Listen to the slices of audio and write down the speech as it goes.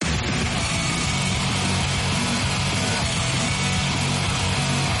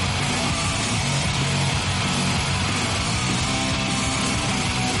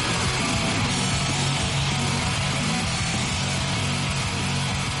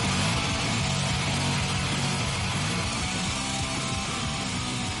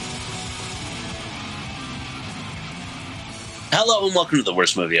Hello and welcome to The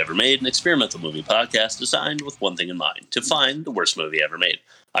Worst Movie Ever Made, an experimental movie podcast designed with one thing in mind, to find the worst movie ever made.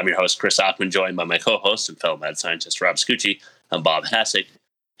 I'm your host, Chris Ockman, joined by my co-host and fellow mad scientist, Rob Scucci. I'm Bob Hassick.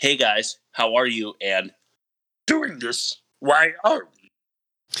 Hey guys, how are you? And doing this, why are we?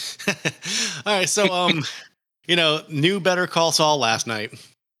 All right, so, new Better Call Saul last night.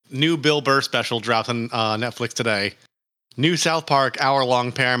 New Bill Burr special dropped on Netflix today. New South Park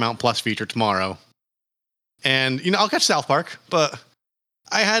hour-long Paramount Plus feature tomorrow. And, I'll catch South Park, but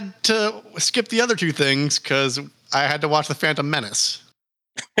I had to skip the other two things because I had to watch The Phantom Menace.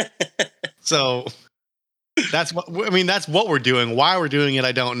 So that's what we're doing. Why we're doing it,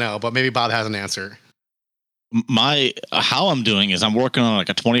 I don't know, but maybe Bob has an answer. How I'm doing is I'm working on like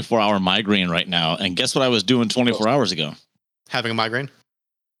a 24-hour migraine right now. And guess what I was doing 24 hours ago? Having a migraine?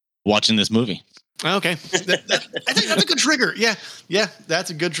 Watching this movie. Okay. I think that's a good trigger. Yeah,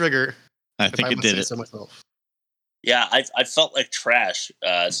 that's a good trigger. I think it did it. So myself. Yeah, I felt like trash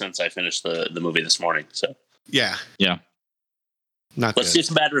since I finished the movie this morning. So yeah. Let's do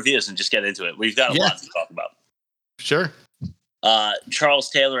some bad reviews and just get into it. We've got a lot to talk about. Sure.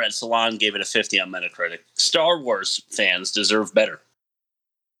 Charles Taylor at Salon gave it a 50 on Metacritic. Star Wars fans deserve better.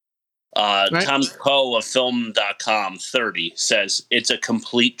 Right. Tom Coe of Film.com 30 says it's a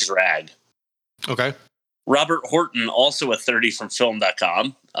complete drag. Okay. Robert Horton, also a 30 from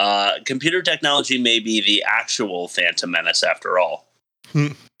Film.com. Computer technology may be the actual Phantom Menace after all.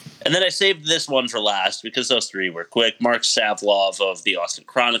 And then I saved this one for last because those three were quick. Mark Savlov of the Austin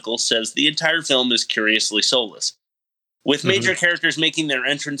Chronicle says the entire film is curiously soulless, with major characters making their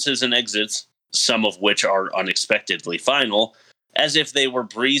entrances and exits, some of which are unexpectedly final, as if they were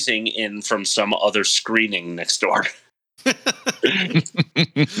breezing in from some other screening next door.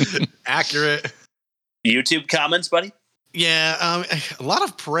 Accurate. YouTube comments, buddy? Yeah, a lot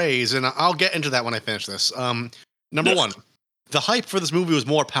of praise, and I'll get into that when I finish this. Number one, the hype for this movie was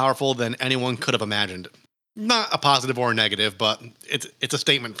more powerful than anyone could have imagined. Not a positive or a negative, but it's a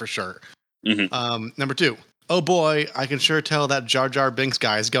statement for sure. Number two, oh boy, I can sure tell that Jar Jar Binks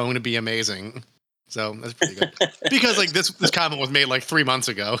guy is going to be amazing. So that's pretty good. Because like this comment was made like 3 months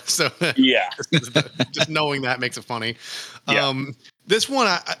ago. So yeah, just knowing that makes it funny. Yeah. This one,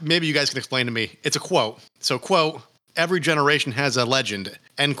 maybe you guys can explain to me. It's a quote. So quote, every generation has a legend,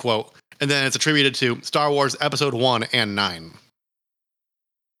 end quote. And then it's attributed to Star Wars Episode 1 and 9.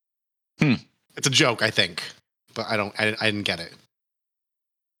 It's a joke, I think. But I didn't get it.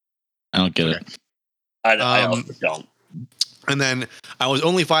 I don't get it. I also don't. And then I was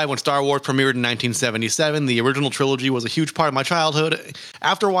only 5 when Star Wars premiered in 1977. The original trilogy was a huge part of my childhood.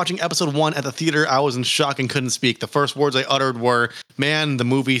 After watching Episode 1 at the theater, I was in shock and couldn't speak. The first words I uttered were, "Man, the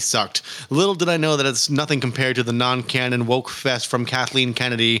movie sucked." Little did I know that it's nothing compared to the non-canon woke fest from Kathleen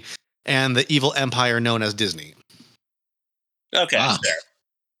Kennedy and the evil empire known as Disney. Okay, fair.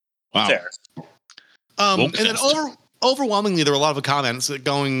 Wow. Fair. And then overwhelmingly, there were a lot of comments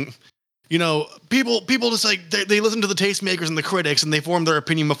going... people just like they listen to the tastemakers and the critics and they form their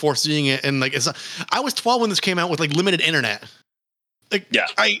opinion before seeing it. And like, I was 12 when this came out with like limited internet. Like, yeah,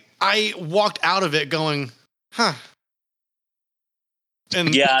 I walked out of it going, huh.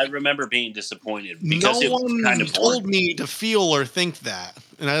 And yeah, I remember being disappointed because no one kind of told me to feel or think that.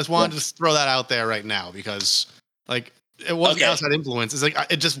 And I just wanted to throw that out there right now because like it wasn't outside influence. It's like,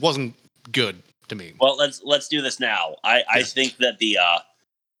 it just wasn't good to me. Well, let's do this now. I think that the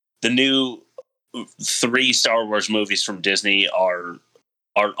new 3 Star Wars movies from Disney are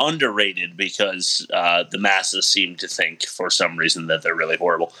underrated because the masses seem to think for some reason that they're really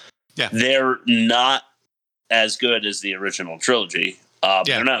horrible. Yeah. They're not as good as the original trilogy.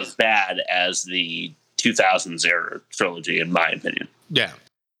 They're not as bad as the 2000s era trilogy, in my opinion. Yeah.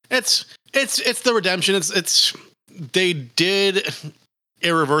 It's the redemption. It's they did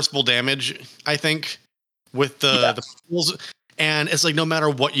irreversible damage, I think, with the fools. And it's like, no matter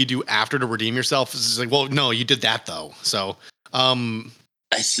what you do after to redeem yourself, it's just like, well, no, you did that though. So,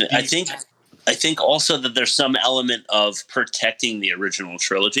 I think also that there's some element of protecting the original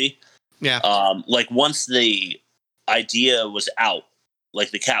trilogy. Yeah. Like once the idea was out,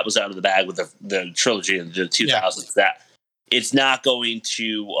 like the cat was out of the bag with the trilogy in the 2000s, that it's not going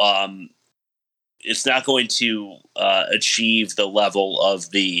to achieve the level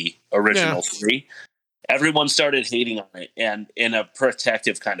of the original 3. Everyone started hating on it, and in a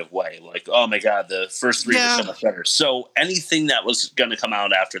protective kind of way, like, oh my god, the first 3 were so much better. So anything that was going to come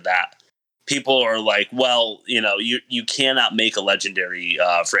out after that, people are like, well, you cannot make a legendary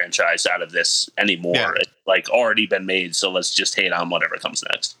franchise out of this anymore. Yeah. It's like already been made, so let's just hate on whatever comes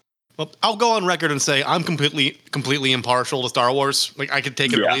next. Well, I'll go on record and say I'm completely impartial to Star Wars. Like, I could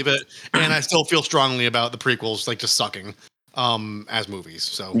take it or leave it, and I still feel strongly about the prequels, like, just sucking. as movies.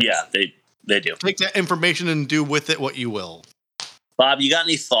 So yeah, they do. Take that information and do with it what you will. Bob, you got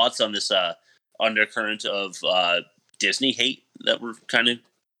any thoughts on this undercurrent of Disney hate that we're kind of?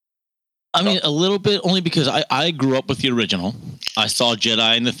 I mean, a little bit, only because I grew up with the original. I saw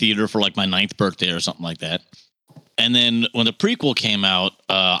Jedi in the theater for like my 9th birthday or something like that. And then when the prequel came out,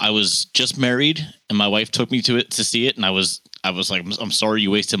 I was just married, and my wife took me to it to see it, and I was like, I'm sorry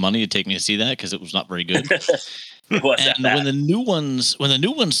you wasted money to take me to see that because it was not very good. And when the new ones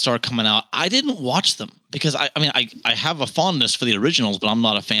start coming out, I didn't watch them because I have a fondness for the originals, but I'm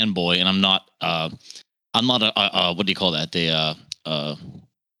not a fanboy, and I'm not a what do you call that? A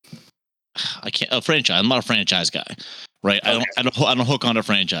franchise. I'm not a franchise guy, right? Okay. I don't hook onto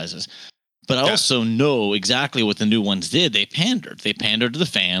franchises. But I also know exactly what the new ones did. They pandered. They pandered to the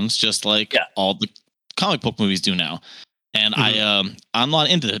fans, just like all the comic book movies do now. And I'm not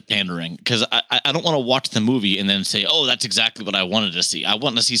into the pandering because I don't want to watch the movie and then say, oh, that's exactly what I wanted to see. I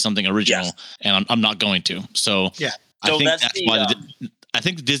want to see something original, and I'm not going to. So I think that's why I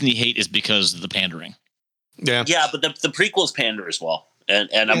think the Disney hate is because of the pandering. Yeah, but the prequels pander as well, and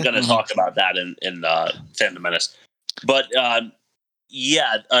I'm going to talk about that in Phantom Menace. But a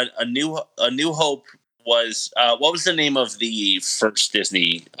New Hope was what was the name of the first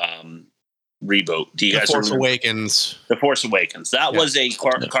Disney reboot? Do you guys remember? The Force Awakens. That was a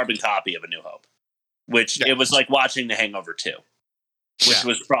carbon copy of A New Hope, which it was like watching The Hangover 2, which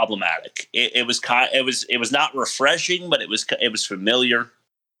was problematic. It was not refreshing, but it was familiar.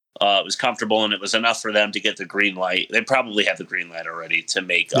 It was comfortable, and it was enough for them to get the green light. They probably had the green light already to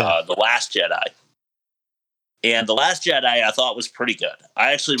make The Last Jedi. And The Last Jedi, I thought, was pretty good.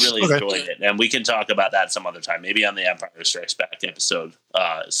 I actually really enjoyed it, and we can talk about that some other time. Maybe on the Empire Strikes Back episode.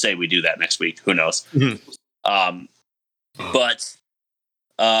 Say we do that next week. Who knows? Mm-hmm.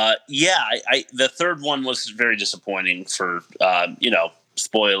 The third one was very disappointing for,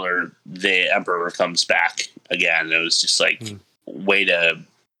 spoiler, the Emperor comes back again. It was just like way to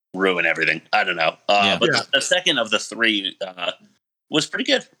ruin everything. I don't know. The second of the three was pretty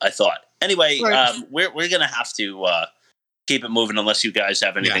good, I thought. Anyway, we're going to have to keep it moving unless you guys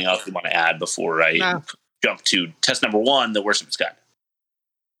have anything else you want to add before I jump to test number 1, the worst of its kind.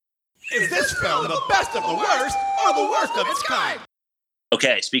 Is this film the best of the worst or the worst of its kind?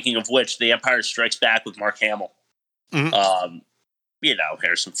 Okay, speaking of which, The Empire Strikes Back with Mark Hamill. Mm-hmm.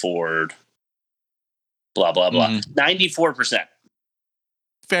 Harrison Ford, blah, blah, blah. 94%.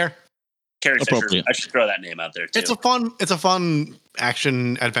 Fair. Carrie Fisher. I should throw that name out there, too. It's a fun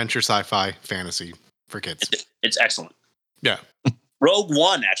action, adventure, sci-fi, fantasy for kids. It's excellent. Yeah. Rogue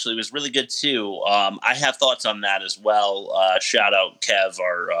One actually was really good, too. I have thoughts on that as well. Shout out Kev,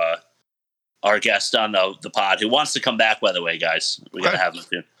 our guest on the pod, who wants to come back, by the way, guys. We got to have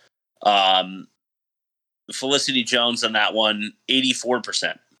him soon. Felicity Jones on that one,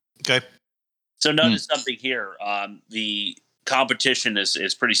 84%. Okay. So notice something here. The competition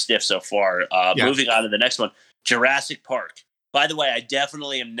is pretty stiff so far. Moving on to the next one, Jurassic Park. By the way, I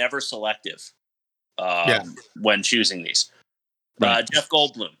definitely am never selective when choosing these. Jeff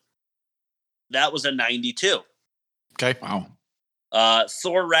Goldblum. That was a 92. Okay. Wow.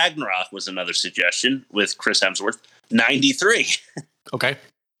 Thor Ragnarok was another suggestion with Chris Hemsworth. 93. Okay.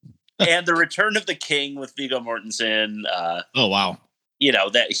 And The Return of the King with Viggo Mortensen. Oh, wow.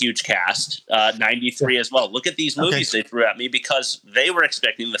 That huge cast. 93 as well. Look at these movies they threw at me because they were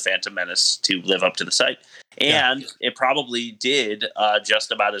expecting The Phantom Menace to live up to the hype. And it probably did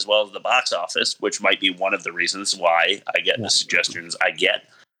just about as well as the box office, which might be one of the reasons why I get the suggestions I get.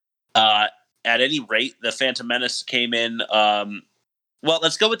 At any rate, The Phantom Menace came in.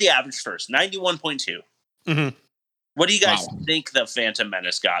 Let's go with the average first. 91.2. Mm-hmm. What do you guys think The Phantom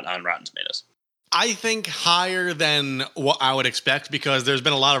Menace got on Rotten Tomatoes? I think higher than what I would expect because there's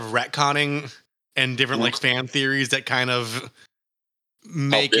been a lot of retconning and different fan theories that kind of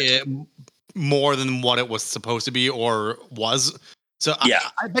make it more than what it was supposed to be or was. So I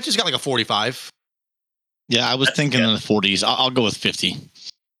bet you it's got like a 45. Yeah, I was thinking in the 40s. I'll go with 50.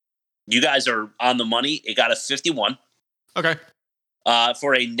 You guys are on the money. It got a 51. Okay.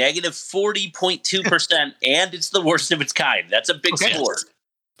 For a negative 40.2%, and it's the worst of its kind. That's a big score.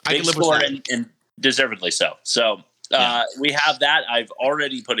 Big score and deservedly so. So we have that. I've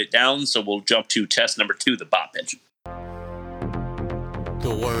already put it down, so we'll jump to test number 2, the bot pitch.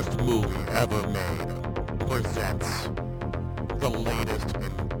 The worst movie ever made presents the latest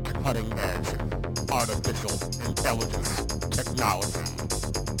in cutting-edge artificial intelligence technology.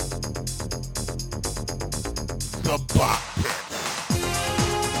 The bot pitch.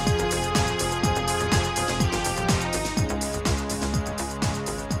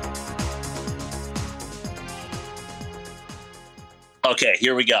 Okay,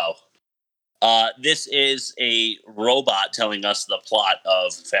 here we go. This is a robot telling us the plot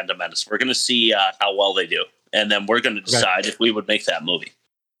of Phantom Menace. We're going to see how well they do, and then we're going to decide if we would make that movie.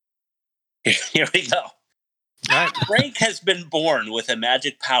 Here we go. Right. Frank has been born with a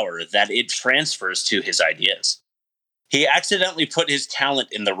magic power that it transfers to his ideas. He accidentally put his talent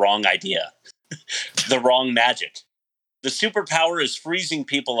in the wrong idea, the wrong magic. The superpower is freezing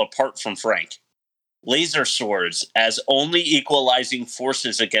people apart from Frank. Laser swords as only equalizing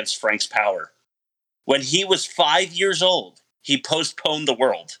forces against Frank's power. When he was 5 years old, he postponed the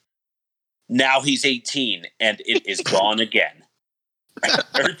world. Now he's 18, and it is gone again.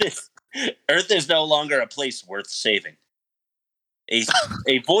 Earth is no longer a place worth saving.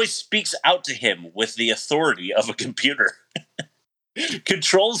 A voice speaks out to him with the authority of a computer,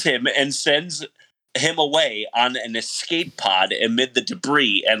 controls him, and sends him away on an escape pod amid the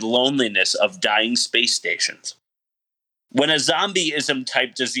debris and loneliness of dying space stations. When a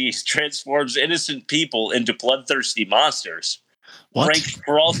zombieism-type disease transforms innocent people into bloodthirsty monsters, Frank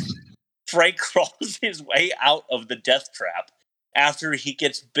crawls his way out of the death trap after he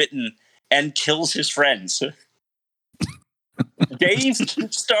gets bitten and kills his friends.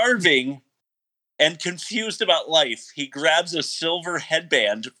 Dazed, starving, and confused about life, he grabs a silver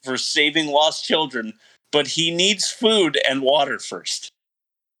headband for saving lost children, but he needs food and water first.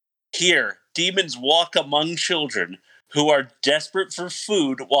 Here, demons walk among children who are desperate for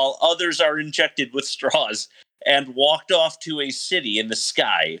food while others are injected with straws and walked off to a city in the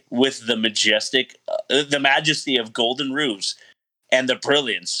sky with the majesty of golden roofs and the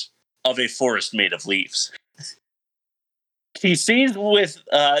brilliance of a forest made of leaves. He sees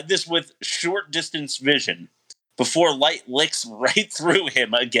this with short distance vision before light licks right through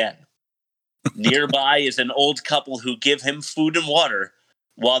him again. Nearby is an old couple who give him food and water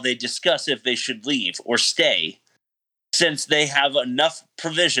while they discuss if they should leave or stay, since they have enough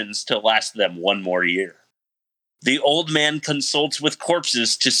provisions to last them one more year. The old man consults with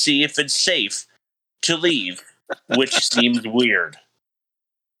corpses to see if it's safe to leave, which seems weird.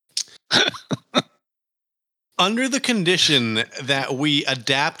 Under the condition that we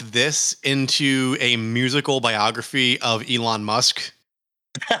adapt this into a musical biography of Elon Musk,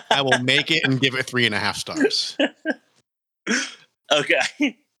 I will make it and give it 3.5 stars.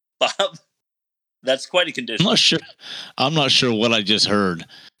 Okay, Bob, that's quite a condition. I'm not sure what I just heard.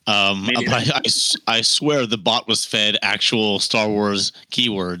 I swear the bot was fed actual Star Wars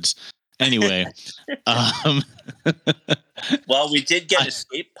keywords. Anyway, well, we did get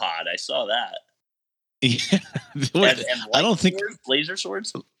escape pod. I saw that. Yeah, and I don't think laser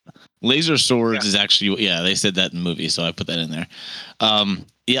swords. Laser swords is actually they said that in the movie, so I put that in there. I'm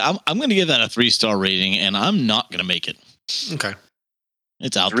going to give that a 3-star rating, and I'm not going to make it. Okay,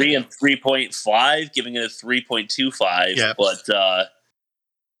 it's out 3 and 3.5, giving it a 3.25. Yeah, but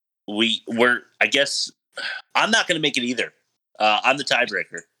we're. I guess I'm not going to make it either. I'm the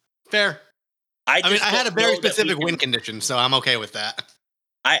tiebreaker. Fair. I had a very specific win condition, so I'm okay with that.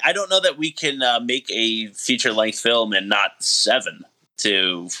 I don't know that we can make a feature-length film and not 7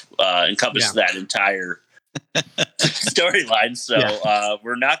 to encompass that entire storyline. So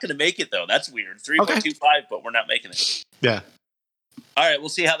we're not going to make it, though. That's weird. 3.25, but we're not making it. Yeah. All right, we'll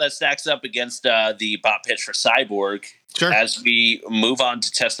see how that stacks up against the bot pitch for Cyborg as we move on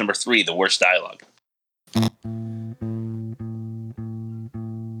to test number 3, the worst dialogue.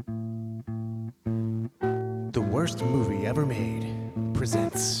 The worst movie ever made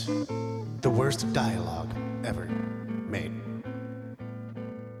presents the worst dialogue ever made.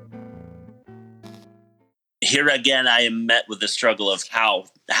 Here again, I am met with the struggle of how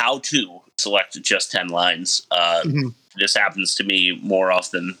to select just 10 lines. This happens to me more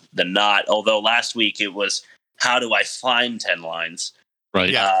often than not, although last week it was how do I find 10 lines?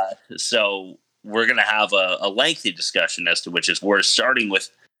 Right. So we're going to have a lengthy discussion as to which is worse, starting with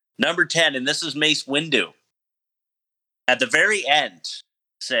number 10, and this is Mace Windu. At the very end,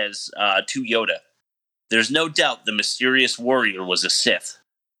 says to Yoda, "There's no doubt the mysterious warrior was a Sith."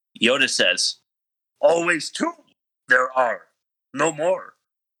 Yoda says, "Always two there are, no more,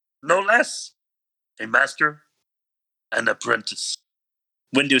 no less, a master and apprentice."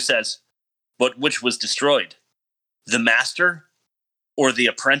 Windu says, "But which was destroyed, the master or the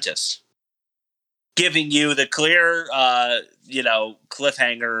apprentice?" Giving you the clear,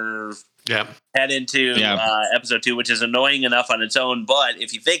 cliffhanger. Yeah. Head into episode 2, which is annoying enough on its own. But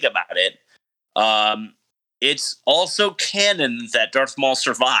if you think about it, it's also canon that Darth Maul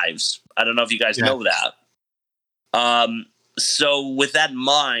survives. I don't know if you guys know that. So with that in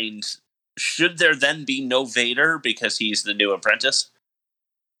mind, should there then be no Vader because he's the new apprentice?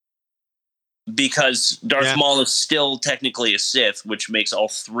 Because Darth Maul is still technically a Sith, which makes all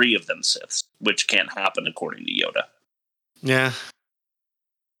three of them Siths, which can't happen according to Yoda. Yeah.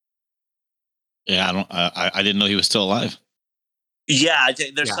 Yeah, I didn't know he was still alive. Yeah, I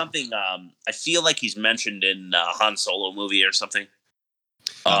think there's something. I feel like he's mentioned in Han Solo movie or something.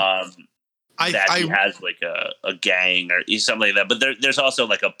 That he has like a gang or something like that. But there's also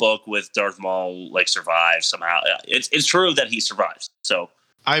like a book with Darth Maul like survives somehow. It's true that he survives. So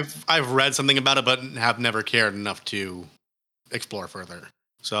I've read something about it, but have never cared enough to explore further.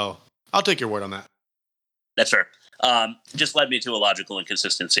 So I'll take your word on that. That's fair. Just led me to a logical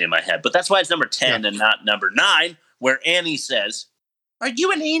inconsistency in my head. But that's why it's number 10 and not number 9, where Annie says, "Are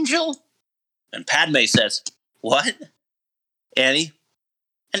you an angel?" And Padme says, "What?" Annie,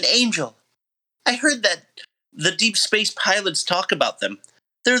 "An angel. I heard that the deep space pilots talk about them.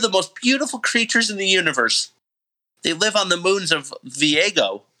 They're the most beautiful creatures in the universe. They live on the moons of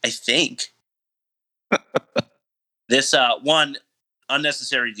Viego, I think." This, 1,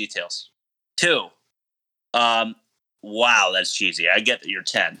 unnecessary details. 2, wow, that's cheesy. I get that you're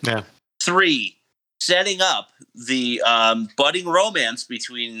 10. Yeah. 3, setting up the budding romance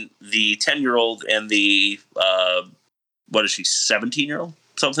between the 10-year-old and the, 17-year-old?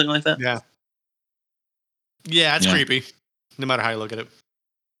 Something like that? Yeah. Yeah, it's creepy, no matter how you look at it.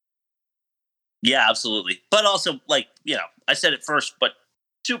 Yeah, absolutely. But also, like, I said it first, but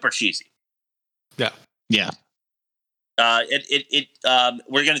super cheesy. Yeah. Yeah.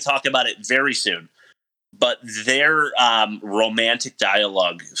 We're going to talk about it very soon. But their romantic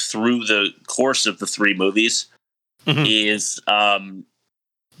dialogue through the course of the 3 movies is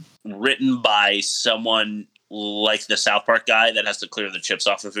written by someone like the South Park guy that has to clear the chips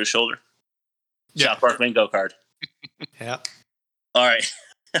off of his shoulder. Yeah. South Park bingo card. Yeah. All right.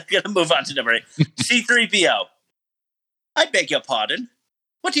 I'm going to move on to number 8. C-3PO. "I beg your pardon.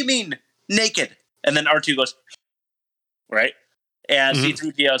 What do you mean, naked?" And then R2 goes, right? And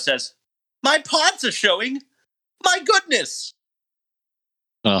C-3PO says, "My pods are showing. My goodness."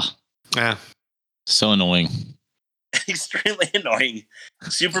 Oh, yeah. So annoying. Extremely annoying.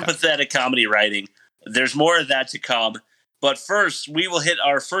 Super pathetic comedy writing. There's more of that to come. But first, we will hit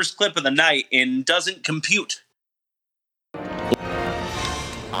our first clip of the night in Doesn't Compute.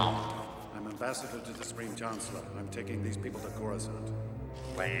 I'm ambassador to the Supreme Chancellor. I'm taking these people to Coruscant.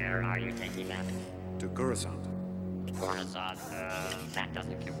 Where are you taking them? To Coruscant. Coruscant, that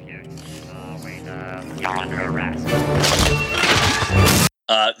doesn't compute. Wait, you're under arrest.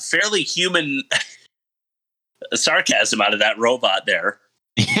 Fairly human sarcasm out of that robot there.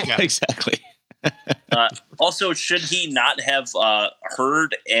 Yeah, exactly. Also, should he not have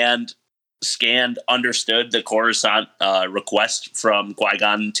heard and understood the Coruscant request from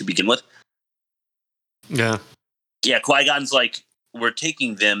Qui-Gon to begin with? Yeah. Yeah, Qui-Gon's like, "We're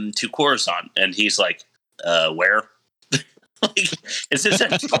taking them to Coruscant." And he's like, where? Like, is this a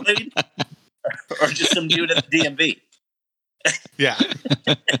droid? Or just some dude at the DMV? Yeah.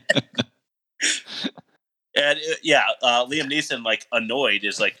 And Liam Neeson, like, annoyed,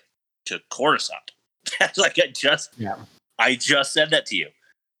 is like, "To Coruscant." Like, I just said that to you.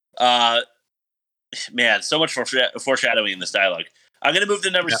 Man, so much foreshadowing in this dialogue. I'm going to move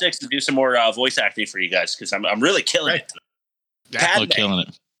to number 6 and do some more voice acting for you guys, because I'm really killing it. Padme, killing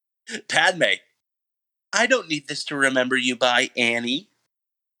it. Padme, "I don't need this to remember you by, Annie.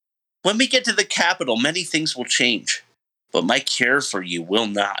 When we get to the capital, many things will change, but my care for you will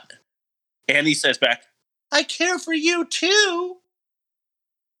not." Annie says back, "I care for you too."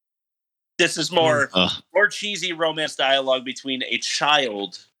 This is more cheesy romance dialogue between a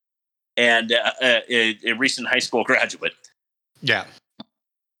child and a recent high school graduate. Yeah.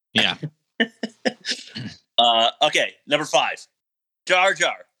 Yeah. Okay, number 5. Jar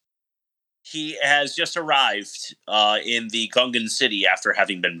Jar. He has just arrived in the Gungan city after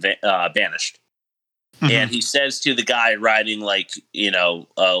having been banished. And he says to the guy riding, like, a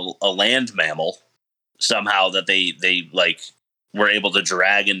land mammal, somehow that they like were able to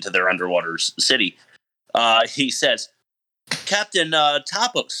drag into their underwater city. He says, "Captain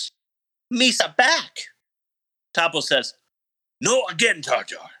Tapos, Misa back." Tapos says, "No again, Jar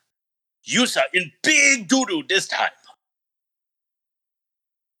Jar. Yusa in big doo-doo this time."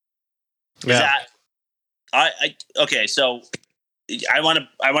 Yeah. Okay, so I want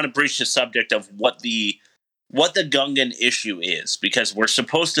to breach the subject of what the Gungan issue is, because we're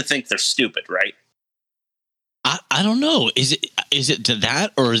supposed to think they're stupid, right? I don't know. Is it to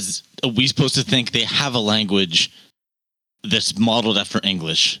that, or are we supposed to think they have a language that's modeled after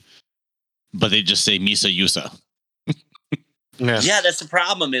English, but they just say Misa Yusa? Yeah, that's the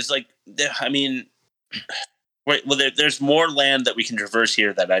problem. Is like, I mean, Wait, well, there's more land that we can traverse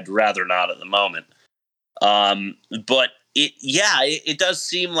here that I'd rather not at the moment. But it does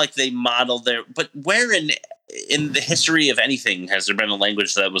seem like they modeled their. But where in the history of anything has there been a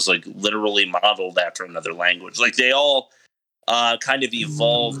language that was like literally modeled after another language? Like they all kind of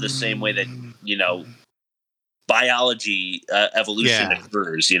evolve the same way that biology evolution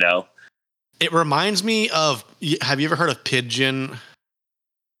occurs. It reminds me of. Have you ever heard of pidgin?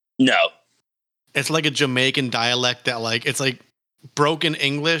 No. It's like a Jamaican dialect that it's like broken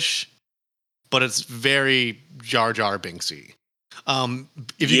English, but it's very Jar Jar Binksy.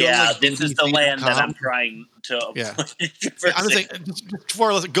 If you this is the land that I'm trying to. Yeah, I'm just saying.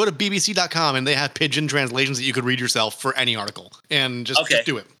 Before, go to BBC.com and they have pidgin translations that you could read yourself for any article, and just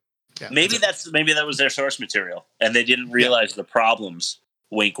do it. Yeah, maybe that was their source material, and they didn't realize the problems.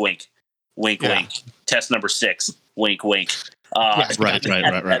 Wink, wink, wink, wink. Test number 6. Wink, wink. Right.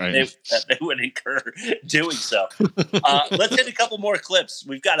 That they would incur doing so. Let's hit a couple more clips.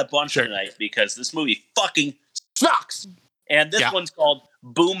 We've got a bunch tonight because this movie fucking sucks. And this one's called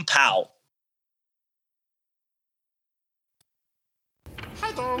Boom Pow.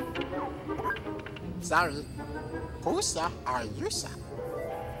 Hello. Sorry. Who's are you, sir?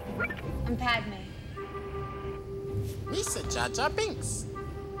 I'm Padme. Misa Jar Jar Binks.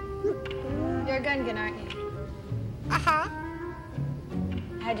 You're a Gungan, aren't you? Uh-huh.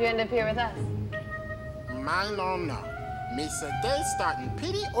 How'd you end up here with us? Mine don't know. Misa day starting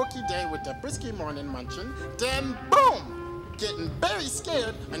pity okie day with the brisky morning munchin', then boom! Getting very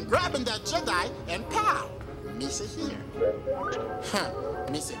scared and grabbing that Jedi and pow! Misa here. Huh.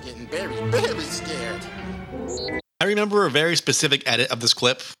 Misa getting very, very scared. I remember a very specific edit of this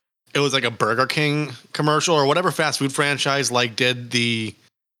clip. It was like a Burger King commercial or whatever fast food franchise did the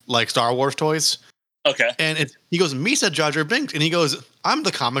Star Wars toys. Okay. And he goes, Misa Jar Jar Binks. And he goes, I'm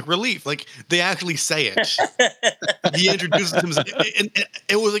the comic relief. They actually say it. He introduces himself. And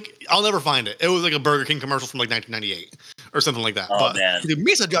it was I'll never find it. It was like a Burger King commercial from 1998 or something like that. Oh, man.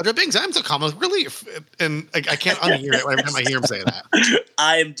 Misa Jar Jar Binks, I'm the comic relief. And I can't unhear it every time I hear him say that.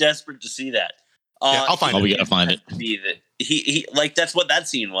 I am desperate to see that. I'll find it. We gotta find it. He that's what that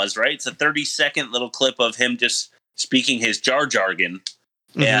scene was, right? It's a 30-second little clip of him just speaking his Jar Jargon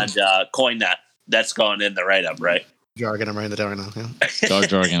and coin that. That's going in the write-up, right? Jargon, I'm writing that down right now. Yeah. Jar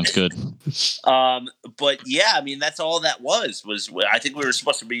Jargon's good. But yeah, I mean, that's all that was. I think we were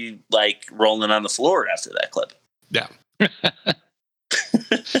supposed to be rolling on the floor after that clip. Yeah.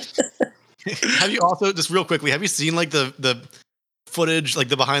 Have you also, just real quickly, have you seen the footage,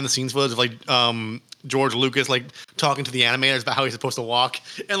 the behind the scenes footage of George Lucas talking to the animators about how he's supposed to walk,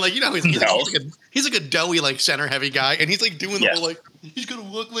 and he's like a doughy center heavy guy, and he's doing the whole he's gonna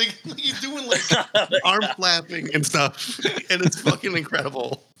walk he's doing arm flapping and stuff, and it's fucking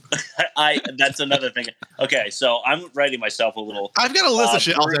incredible. That's another thing. Okay, so I'm writing myself a little. I've got a list of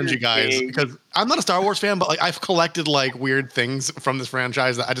shit I'll send you guys because I'm not a Star Wars fan, but I've collected weird things from this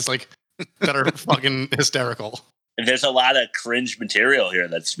franchise that I just that are fucking hysterical. There's a lot of cringe material here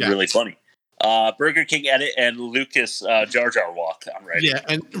that's really funny. Burger King edit and Lucas Jar Jar walk. I'm ready. Yeah,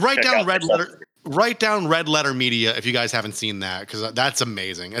 and write down Red Letter Media if you guys haven't seen that, because that's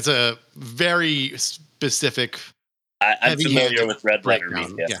amazing. It's a very specific. I'm familiar with Red Letter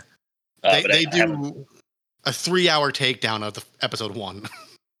Media. Yeah, they do a 3-hour takedown of the episode 1,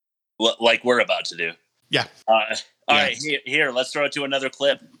 like we're about to do. Yeah. All right, here. Let's throw it to another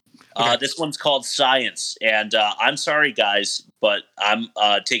clip. Okay. This one's called Science, and I'm sorry, guys, but I'm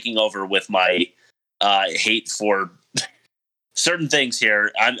taking over with my hate for certain things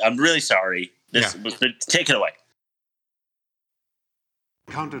here. I'm really sorry. Take it away.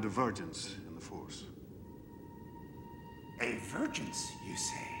 Encountered a divergence in the Force. A divergence, you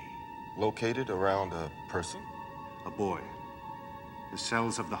say? Located around a person? A boy. His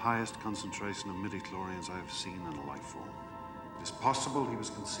cells have the highest concentration of midichlorians I have seen in a life form. It is possible he was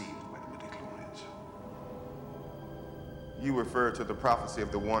conceived by the midichlorians. You refer to the prophecy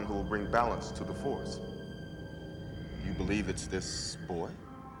of the one who will bring balance to the Force. You believe it's this boy?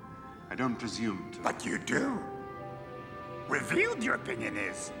 I don't presume to. But you do. Revealed your opinion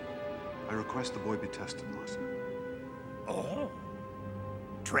is. I request the boy be tested, Master. Oh.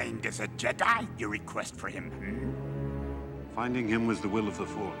 Trained as a Jedi, you request for him. Finding him was the will of the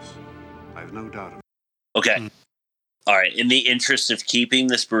Force. I have no doubt of it. Okay. All right. In the interest of keeping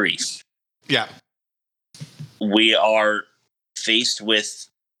this brief. Yeah. We are faced with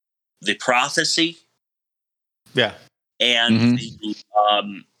the prophecy. Yeah. And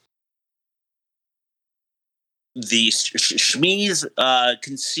the Shmi's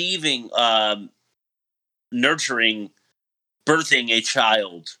conceiving, nurturing, birthing a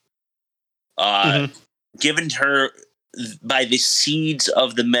child given to her by the seeds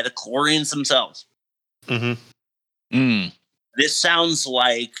of the midichlorians themselves. This sounds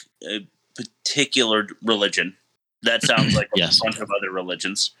like a particular religion. That sounds like a bunch of other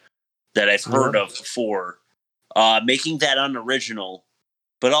religions that I've heard of before. Making that unoriginal,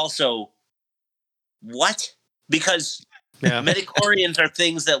 but also, what? Because midichlorians are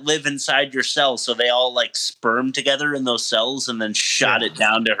things that live inside your cells, so they all like sperm together in those cells and then shot it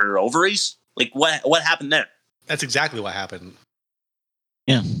down to her ovaries. Like, what happened there? That's exactly what happened.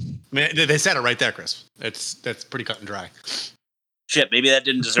 Yeah. I mean, they said it right there, Chris. That's pretty cut and dry. Shit, maybe that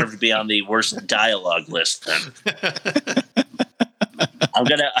didn't deserve to be on the worst dialogue list then. I'm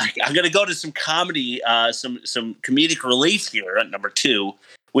gonna go to some comedy, some comedic relief here at number 2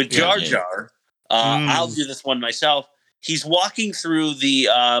 with Jar Jar. I'll do this one myself. He's walking through the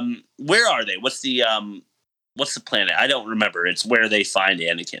where are they? What's the planet? I don't remember. It's where they find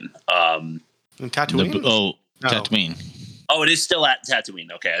Anakin. Tatooine. Tatooine. Oh, it is still at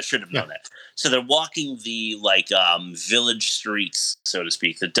Tatooine. Okay, I should have known that. So they're walking the village streets, so to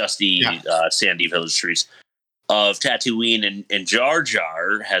speak, the dusty, sandy village streets of Tatooine, and Jar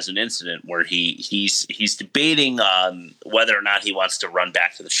Jar has an incident where he's debating whether or not he wants to run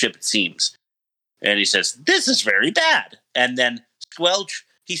back to the ship. It seems, and he says, "This is very bad." And then squelch,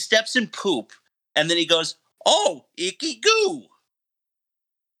 he steps in poop, and then he goes, "Oh, icky goo."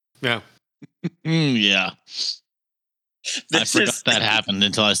 Yeah. Yeah. I forgot that happened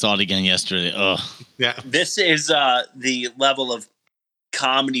until I saw it again yesterday. Ugh. Yeah. This is the level of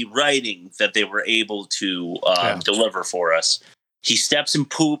comedy writing that they were able to deliver for us. He steps in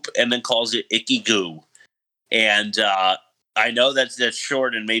poop and then calls it icky goo. And I know that's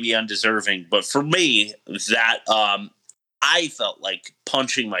short and maybe undeserving, but for me, that I felt like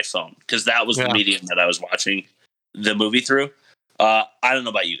punching my phone because that was the medium that I was watching the movie through. I don't know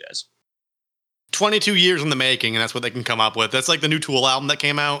about you guys. 22 years in the making, and that's what they can come up with. That's like the new Tool album that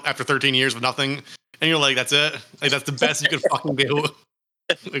came out after 13 years with nothing, and you're like, that's it. Like that's the best you could fucking do.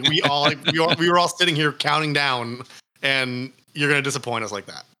 Like we were all sitting here counting down, and you're gonna disappoint us like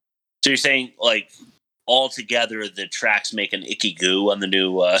that. So you're saying like all together the tracks make an icky goo on the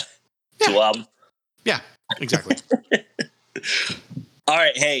new Tool album? Yeah, exactly. All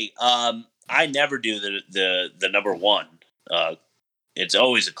right, hey, I never do the number 1. It's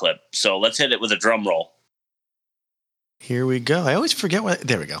always a clip. So let's hit it with a drum roll. Here we go. I always forget what.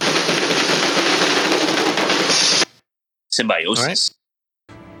 There we go. Symbiosis.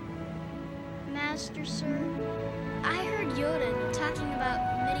 Right. Master, sir, I heard Yoda talking about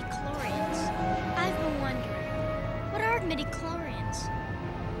midichlorians. I've been wondering, what are midichlorians?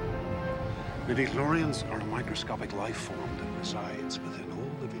 Midichlorians are a microscopic life form that resides within all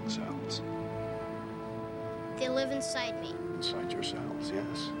living cells. They live inside me. Inside your cells,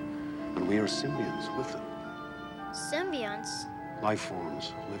 yes. And we are symbionts with them. Symbionts? Life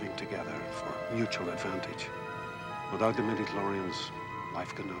forms living together for mutual advantage. Without the midichlorians,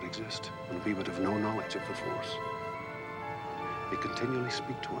 life could not exist, and we would have no knowledge of the Force. They continually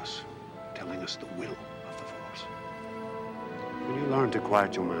speak to us, telling us the will of the Force. When you learn to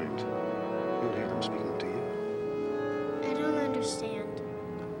quiet your mind, you'll hear them speaking to you. I don't understand.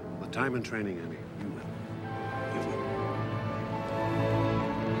 With time and training, Annie, you will.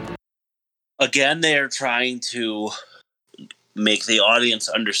 Again, they are trying to make the audience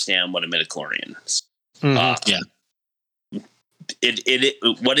understand what a midichlorian is. What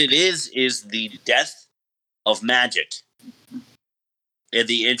it is the death of magic and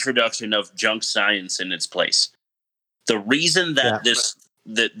the introduction of junk science in its place. The reason that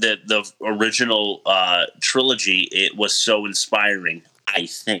the original trilogy, it was so inspiring, I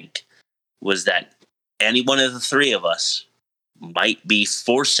think, was that any one of the three of us might be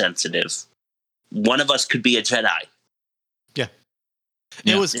Force sensitive. One of us could be a Jedi. Yeah.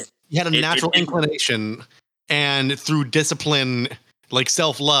 You had a natural inclination, and through discipline, like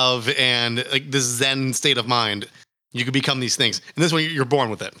self-love and like this Zen state of mind, you could become these things. And this one, you're born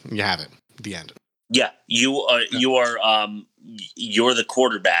with it. You have it at the end. Yeah, you're the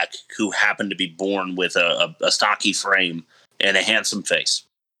quarterback who happened to be born with a stocky frame and a handsome face.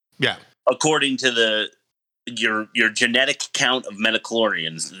 Yeah. According to your genetic count of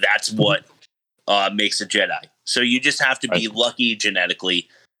midichlorians, that's what makes a Jedi. So you just have to be lucky genetically.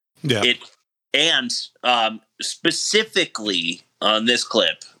 Yeah. Specifically on this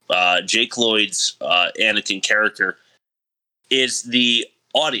clip, Jake Lloyd's Anakin character is the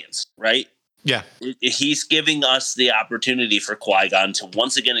audience, right? Yeah. He's giving us the opportunity for Qui-Gon to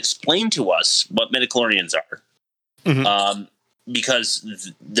once again explain to us what midichlorians are. Mm-hmm. Because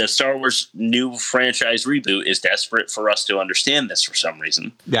the Star Wars new franchise reboot is desperate for us to understand this for some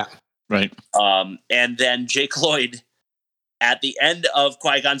reason. Yeah. Right. And then Jake Lloyd, at the end of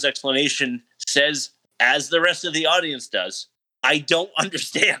Qui-Gon's explanation, says, as the rest of the audience does, I don't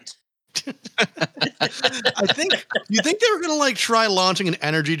understand. I think you think they were gonna like try launching an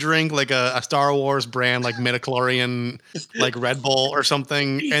energy drink like a Star Wars brand like midichlorian like Red Bull or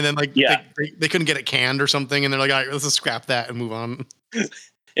something, and then like they couldn't get it canned or something, and they're like, all right, let's just scrap that and move on.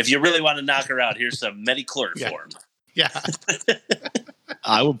 If you really want to knock her out, here's some medichloroform. Yeah.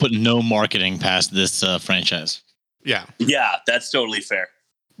 I would put no marketing past this franchise. Yeah. Yeah, that's totally fair.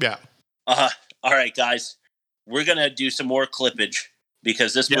 Yeah. All right, guys, we're gonna do some more clippage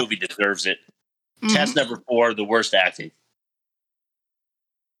because this movie deserves it. Mm-hmm. Test number 4, the worst acting.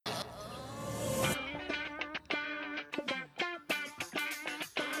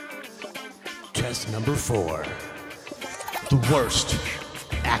 Test number 4, the worst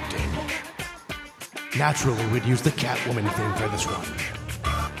acting. Naturally, we'd use the Catwoman theme for this run.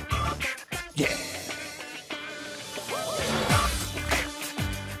 Yeah.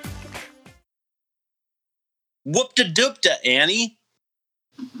 Whoop-da-doop-da, Annie.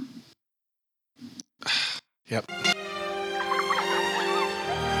 Yep.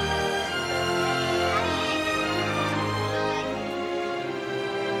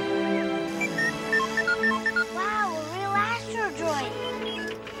 Wow, a real astro droid.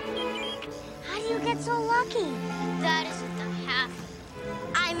 How do you get so lucky? That isn't the half.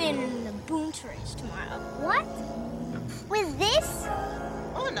 I'm in the boons race tomorrow. What? With this?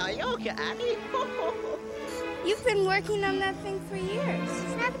 Oh, no, you're okay, Annie. You've been working on that thing for years.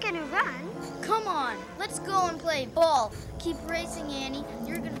 It's never gonna run. Come on, let's go and play ball. Keep racing, Annie.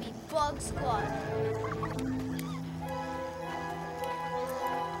 You're gonna be Bug Squad.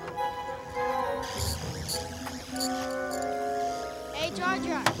 Hey, Jar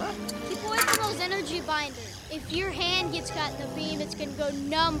Jar. Keep away from those energy binders. If your hand gets caught in the beam, it's gonna go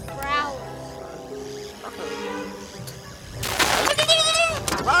numb for hours.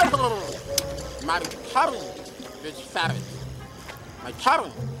 My current is savage. My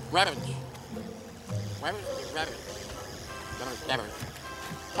current revenge. Revenge.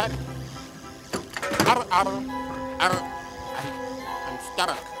 I'm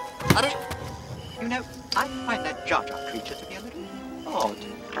stuck. You know, I find that Jar Jar creature to be a little odd.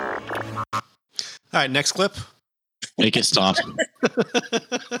 All right, next clip. Make it stop.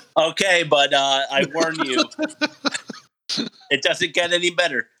 Okay, but I warn you, it doesn't get any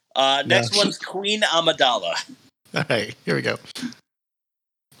better. Next one's Queen Amidala. All right, here we go.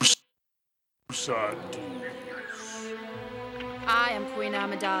 I am Queen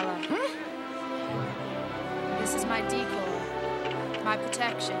Amidala. This is my decoy, my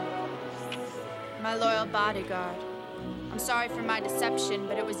protection, my loyal bodyguard. I'm sorry for my deception,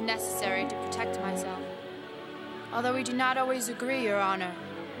 but it was necessary to protect myself. Although we do not always agree, Your Honor,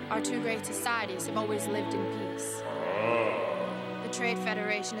 our two great societies have always lived in peace. The Trade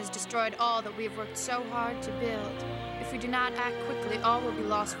Federation has destroyed all that we have worked so hard to build. If we do not act quickly, all will be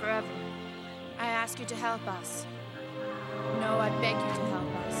lost forever. I ask you to help us. No, I beg you to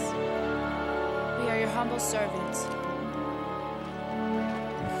help us. We are your humble servants.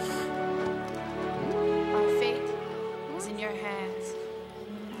 Our fate is in your hands.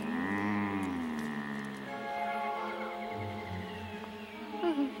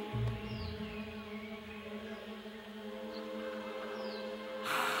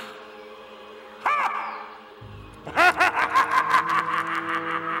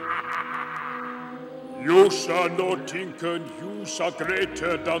 You shall not think you are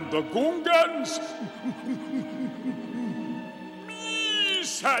greater than the Gungans. Me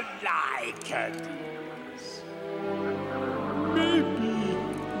shall like this. Maybe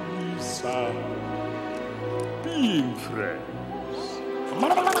we shall being friends.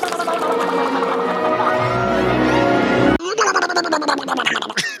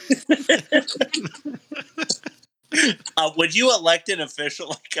 Would you elect an official?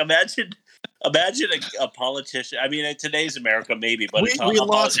 Like, imagine a politician. I mean, in today's America, maybe, but we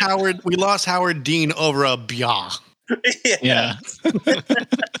lost Howard. We lost Howard Dean over a bia. Yeah. And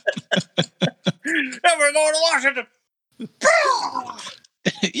we're going to Washington.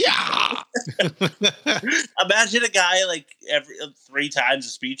 Yeah. Imagine a guy like every 3 times a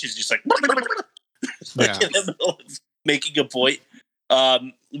speech is just like, like in the middle of making a point.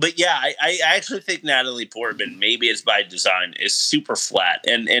 But yeah, I actually think Natalie Portman, maybe it's by design, is super flat.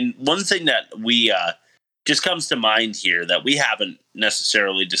 And one thing that we just comes to mind here that we haven't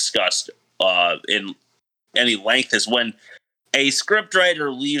necessarily discussed in any length is when a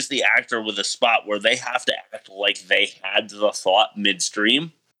scriptwriter leaves the actor with a spot where they have to act like they had the thought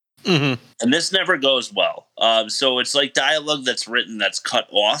midstream. Mm-hmm. And this never goes well. So it's like dialogue that's written that's cut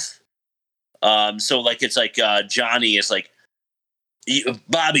off. So like it's like Johnny is like,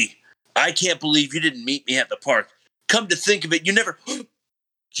 Bobby, I can't believe you didn't meet me at the park. Come to think of it,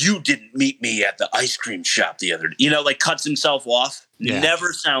 you didn't meet me at the ice cream shop the other day. Like cuts himself off. Yeah.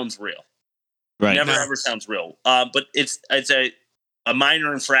 Never sounds real. Right. Never ever sounds real. But it's a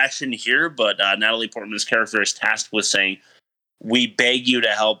minor infraction here, but Natalie Portman's character is tasked with saying, we beg you to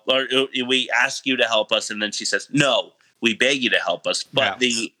help, or we ask you to help us. And then she says, no, we beg you to help us. But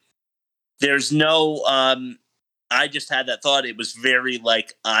there's no, I just had that thought. It was very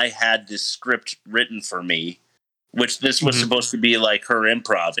like I had this script written for me, which this was supposed to be like her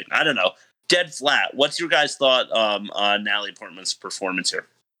improving. I don't know. Dead flat. What's your guys' thought on Natalie Portman's performance here?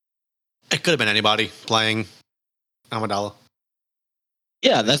 It could have been anybody playing Amidala.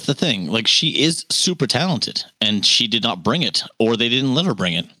 Yeah, that's the thing. Like, she is super talented, and she did not bring it, or they didn't let her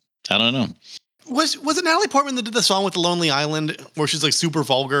bring it. I don't know. Was it Natalie Portman that did the song with the Lonely Island, where she's like super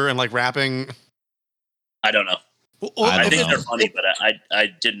vulgar and like rapping? I don't know. I think they're funny, but I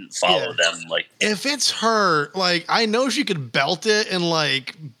didn't follow them. Like, if it's her, like, I know she could belt it and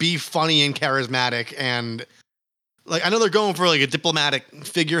like be funny and charismatic, and like I know they're going for like a diplomatic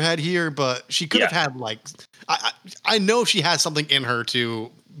figurehead here, but she could have had like I know she has something in her to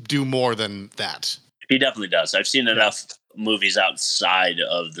do more than that. She definitely does. I've seen enough movies outside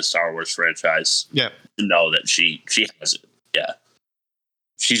of the Star Wars franchise to know that she has it. Yeah,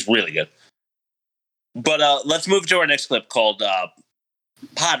 she's really good. But let's move to our next clip called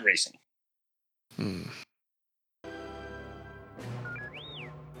Pod Racing.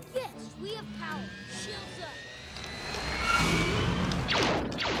 Yes, we have power. Shields up.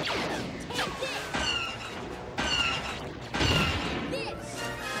 Take this.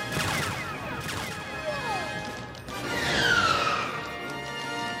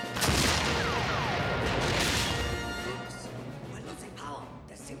 We're losing power.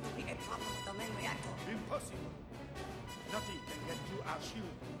 There seems to be a problem with the main reactor. Impossible. Nothing can get through our shield.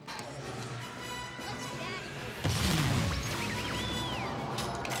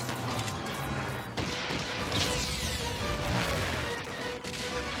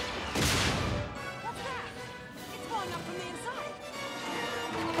 It's going up from the inside.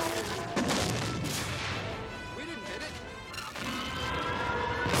 We didn't hit it.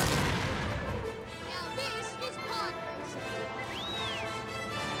 Now this is pod racing.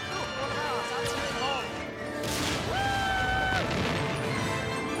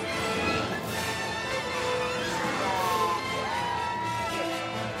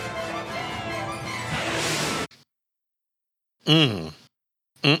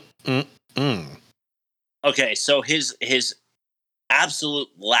 Okay, so his absolute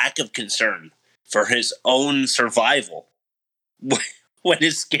lack of concern for his own survival when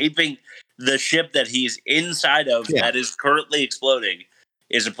escaping the ship that he's inside of that is currently exploding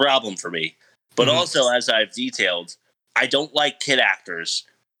is a problem for me. But also, as I've detailed, I don't like kid actors,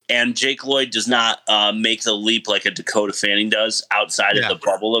 and Jake Lloyd does not make the leap like a Dakota Fanning does outside of the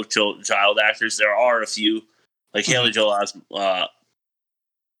bubble of child actors. There are a few, like Haley Joel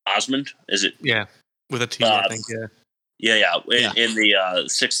Osment, is it? Yeah, with a T, I think. Yeah. In the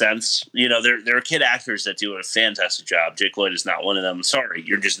Sixth Sense, there are kid actors that do a fantastic job. Jake Lloyd is not one of them. Sorry,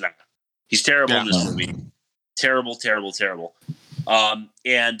 you're just not. He's terrible in this movie. Terrible.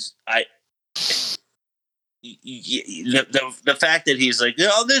 And the fact that he's like,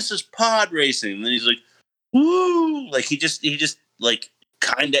 oh, this is pod racing, and then he's like, woo, like he just like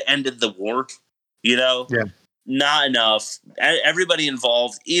kind of ended the war, Not enough. Everybody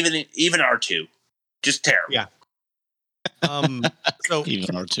involved, even R2, just terrible. Yeah. So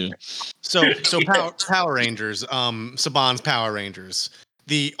even R2. So Power Rangers, Saban's Power Rangers.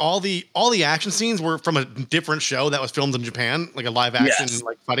 All the action scenes were from a different show that was filmed in Japan, like a live action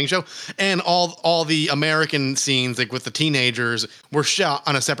like fighting show, and all the American scenes, like with the teenagers, were shot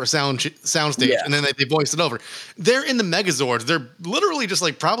on a separate soundstage, and then they voiced it over. They're in the Megazords. They're literally just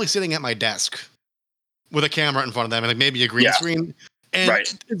like probably sitting at my desk with a camera in front of them and like maybe a green screen, and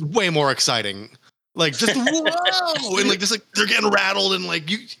it's way more exciting. Like just whoa, and like just like they're getting rattled and like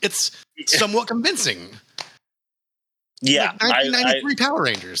it's somewhat convincing. Yeah, like 1993 Power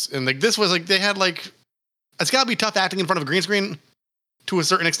Rangers, and like this was like they had like it's got to be tough acting in front of a green screen to a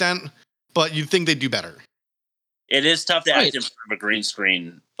certain extent, but you'd think they'd do better. It is tough to act in front of a green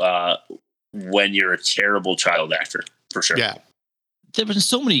screen when you're a terrible child actor, for sure. Yeah, there have been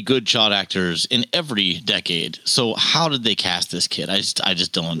so many good child actors in every decade. So how did they cast this kid? I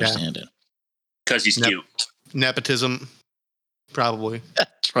just don't understand it. Because he's cute. Nepotism, probably.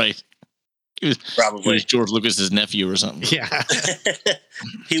 That's right. He was George Lucas's nephew or something. Yeah.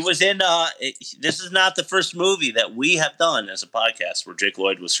 He was in this is not the first movie that we have done as a podcast where Jake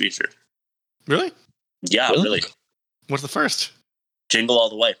Lloyd was featured. Really? Yeah, really. What's the first? Jingle All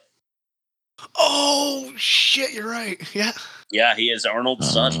the Way. Oh shit! You're right. Yeah. Yeah, he is Arnold's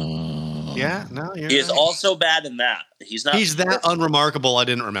son. Yeah. No, you're He is right. also bad in that. He's not. He's that unremarkable. I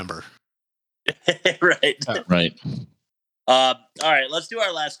didn't remember. Right. Right. All right, let's do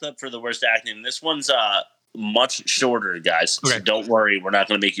our last clip for the worst acting. This one's much shorter, guys. So don't worry, we're not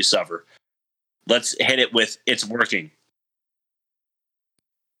going to make you suffer. Let's hit it with "It's Working."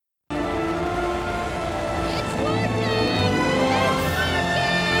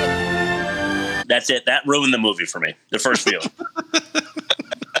 That's it. That ruined the movie for me. The first viewing.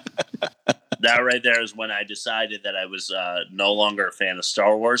 That right there is when I decided that I was no longer a fan of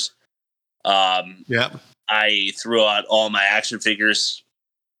Star Wars. Yeah. I threw out all my action figures.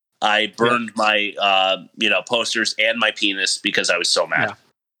 I burned my posters and my penis because I was so mad.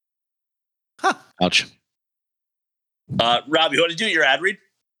 Yeah. Ouch. Rob, you want to do your ad read?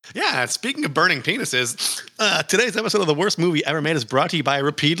 Yeah, speaking of burning penises, today's episode of The Worst Movie Ever Made is brought to you by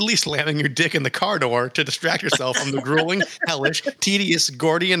repeatedly slamming your dick in the car door to distract yourself from the grueling, hellish, tedious,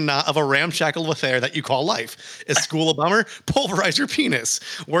 Gordian knot of a ramshackle affair that you call life. Is school a bummer? Pulverize your penis.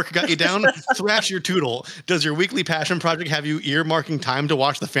 Work got you down? Thrash your tootle. Does your weekly passion project have you earmarking time to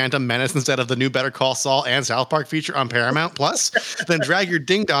watch The Phantom Menace instead of the new Better Call Saul and South Park feature on Paramount Plus? Then drag your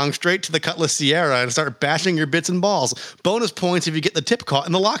ding-dong straight to the Cutlass Sierra and start bashing your bits and balls. Bonus points if you get the tip caught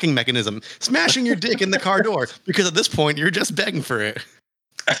in the locking mechanism, smashing your dick in the car door, because at this point you're just begging for it.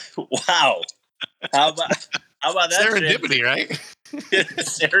 Wow. How about that? Serendipity, right?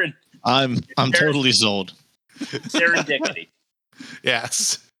 I'm totally sold. Serendicity.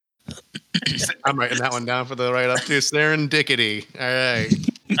 Yes. I'm writing that one down for the write-up too. Serendicity. All right.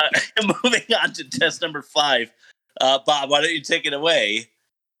 Moving on to test number 5. Bob, why don't you take it away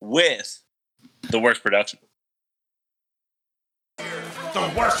with the worst production?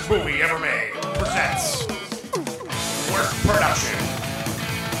 The Worst Movie Ever Made presents Worst Production.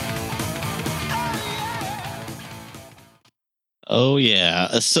 Oh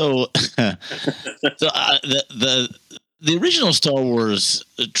yeah. So, the original Star Wars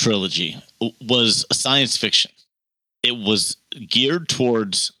trilogy was science fiction. It was geared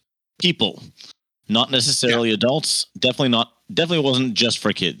towards people, not necessarily adults. Definitely wasn't just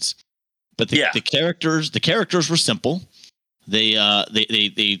for kids. But the characters were simple. They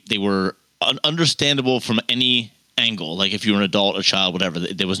were understandable from any angle. Like if you were an adult, a child, whatever,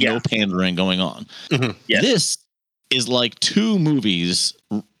 there was no pandering going on. Mm-hmm. Yeah. This is like 2 movies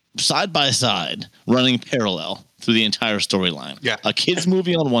side by side running parallel through the entire storyline. Yeah. A kid's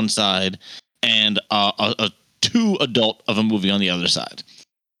movie on one side and a 2 adult of a movie on the other side.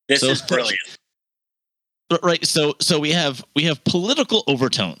 This is brilliant. Right. So we have political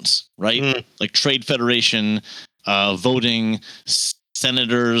overtones, right? Like trade federation, voting,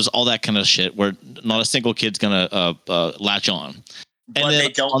 senators, all that kind of shit, where not a single kid's gonna latch on. But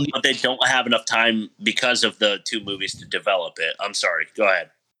they don't have enough time because of the 2 movies to develop it. I'm sorry. Go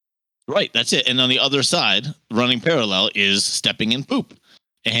ahead. Right, that's it. And on the other side, running parallel is stepping in poop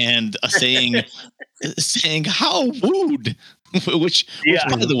and saying how wooed, which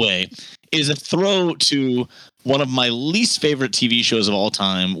by the way is a throw to one of my least favorite TV shows of all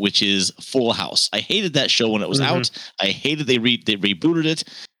time, which is Full House. I hated that show when it was out. I hated they rebooted it,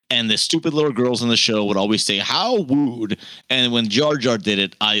 and the stupid little girls on the show would always say how wooed. And when Jar Jar did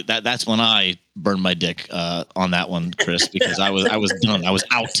it, that's when I burned my dick on that one, Chris, because I was done. I was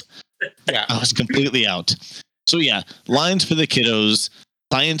out. Yeah, I was completely out. So yeah, lines for the kiddos,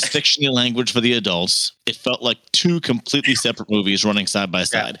 science fiction language for the adults. It felt like 2 completely separate movies running side by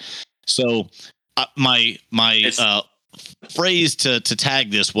side. So my phrase to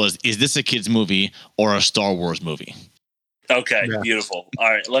tag this was: is this a kid's movie or a Star Wars movie? Okay, beautiful. All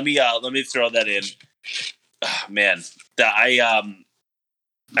right, let me throw that in. Oh, man, I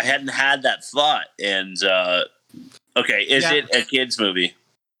hadn't had that thought. And okay, is it a kid's movie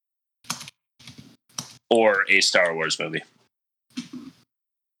or a Star Wars movie?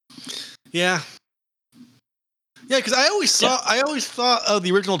 Yeah. Yeah, because I always thought of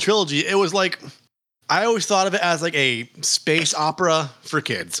the original trilogy. It was like, I always thought of it as like a space opera for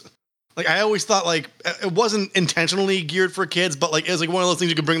kids. Like I always thought like it wasn't intentionally geared for kids, but like it was like one of those things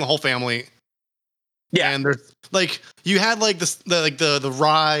you could bring the whole family. Yeah, and there's like you had like the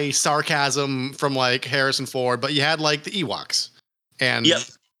wry sarcasm from like Harrison Ford, but you had like the Ewoks. And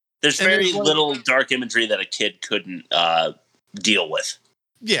there's very little dark imagery that a kid couldn't deal with.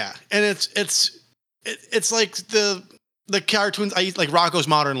 Yeah, and it's like the cartoons. I like Rocko's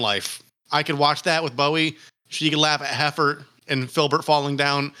Modern Life. I could watch that with Bowie. She could laugh at Heifer and Filbert falling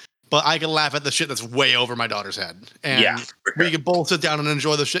down. but I can laugh at the shit that's way over my daughter's head. And we can both sit down and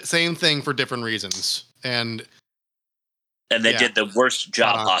enjoy the same thing for different reasons. And they did the worst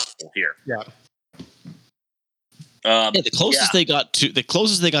job possible here. Yeah. The closest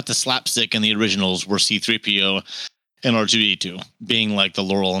they got to slapstick in the originals were C-3PO and R2-D2 being like the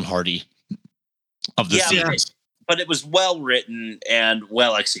Laurel and Hardy of the series. But it was well written and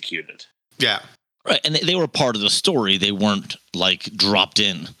well executed. Yeah. Right. And they were part of the story. They weren't like dropped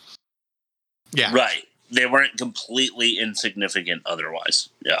in. Yeah. Right. They weren't completely insignificant otherwise.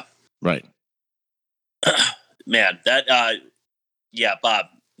 Yeah. Right. Man, that Bob,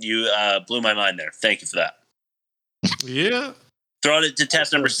 you blew my mind there. Thank you for that. Yeah. Throwing it to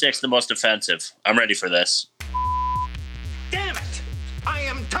test number 6, the most offensive. I'm ready for this. Damn it! I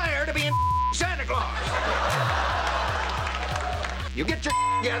am tired of being Santa Claus! You get your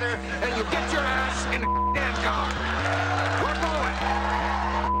together and you get your ass in the damn car. We're going.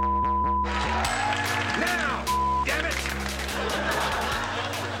 Now, damn it!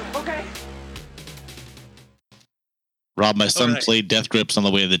 Okay. Rob, my son played Death Grips on the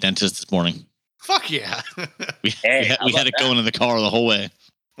way to the dentist this morning. Fuck yeah. We had it going in the car the whole way.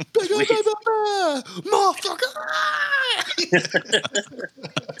 Motherfucker!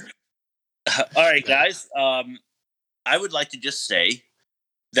 All right, guys. I would like to just say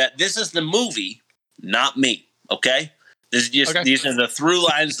that this is the movie, not me. Okay, these are the through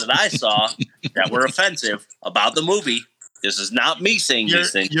lines that I saw that were offensive about the movie. This is not me saying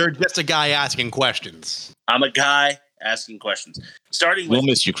these things. You're just a guy asking questions. I'm a guy asking questions. We'll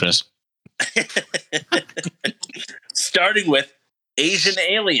miss you, Chris. Starting with Asian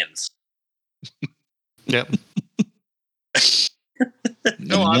aliens. Yep.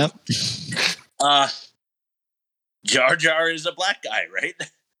 Yep. Jar Jar is a black guy, right?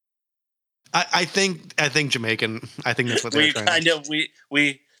 I think Jamaican. I think that's what they're trying to do.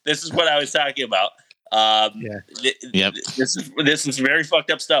 This is what I was talking about. This is very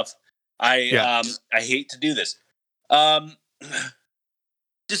fucked up stuff. I hate to do this.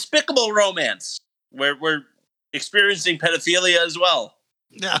 Despicable romance. We're experiencing pedophilia as well.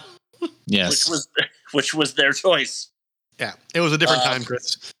 Yeah. Yes. Which was their choice. Yeah. It was a different time,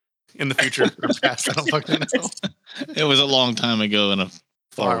 Chris. In the future or past, I don't fucking know. It was a long time ago and a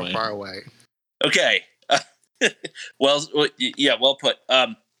far away. Okay. Well put.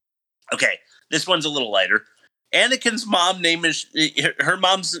 Okay. This one's a little lighter. Anakin's mom's name is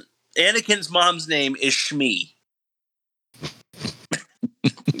Shmi.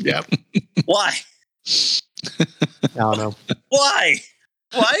 Yep. Why? I don't know. Why?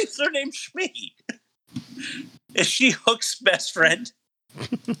 Why is her name Shmi? Is she Hook's best friend?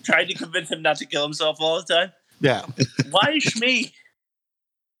 Trying to convince him not to kill himself all the time? Yeah. Why Shmi?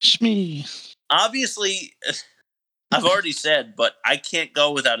 Shmi. Obviously, I've already said, but I can't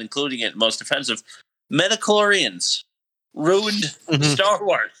go without including it. Most offensive. Metachlorians ruined Star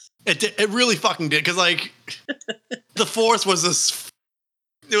Wars. It really fucking did, because like the Force was this.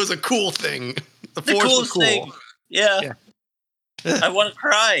 It was a cool thing. The Force was cool. Thing. Yeah. I want to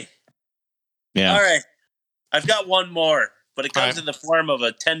cry. Yeah. All right. I've got one more, but it comes in the form of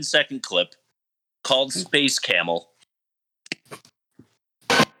a 10-second clip called Space Camel.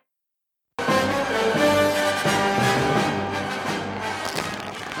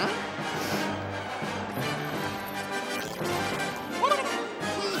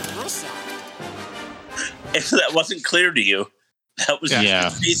 If that wasn't clear to you, that was the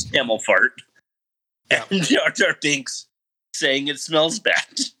Space Camel fart. Yeah. And Jar Jar Binks saying it smells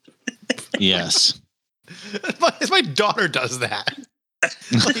bad. Yes. My daughter does that.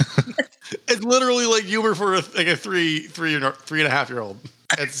 It's literally like humor for a 3.5-year-old.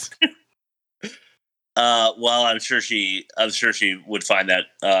 It's well, I'm sure she would find that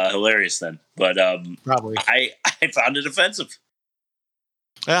hilarious then. But probably I found it offensive.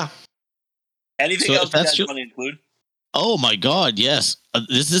 Yeah. Anything else you guys want to include? Oh my God, yes.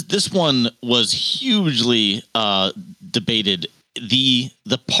 This one was hugely debated. The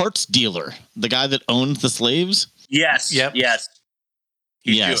parts dealer, the guy that owns the slaves. Yes. Yep. Yes.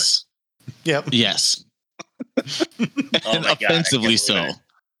 Yes. Yep. Yes. Oh my God, offensively so.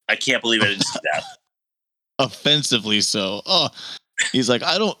 I can't believe I didn't see that. Offensively so. Oh, he's like,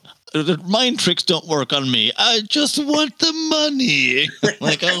 the mind tricks don't work on me. I just want the money.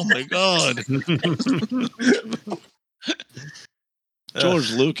 Like, oh my God.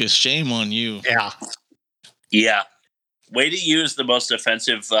 George Lucas, shame on you. Yeah. Yeah. Way to use the most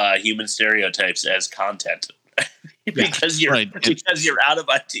offensive human stereotypes as content. because you're out of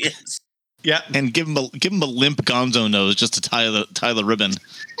ideas. Yeah. And give him a limp gonzo nose just to tie the ribbon.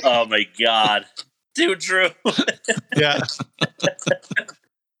 Oh my God. Too true. Yeah.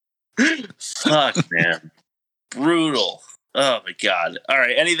 Fuck, man. Brutal. Oh my god. All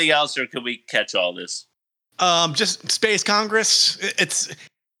right. Anything else, or can we catch all this? Just Space Congress.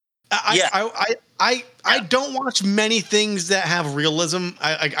 I don't watch many things that have realism.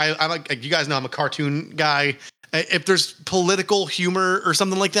 I like you guys know I'm a cartoon guy. If there's political humor or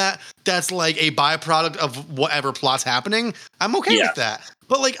something like that, that's like a byproduct of whatever plot's happening. I'm okay with that.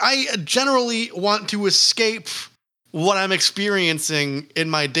 But like, I generally want to escape what I'm experiencing in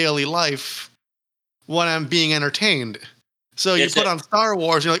my daily life when I'm being entertained. So you put on Star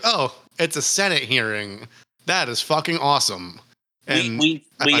Wars, you're like, oh, it's a Senate hearing. That is fucking awesome. And we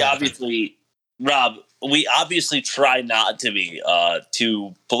obviously, Rob, we obviously try not to be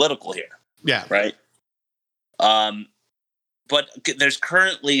too political here. Yeah. Right. But there's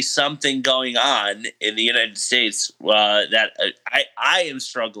currently something going on in the United States that I am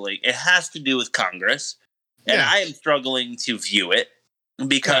struggling. It has to do with Congress, and I am struggling to view it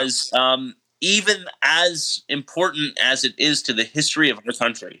because even as important as it is to the history of our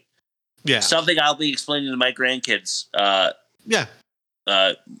country, something I'll be explaining to my grandkids. I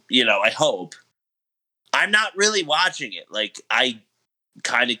hope I'm not really watching it. Like I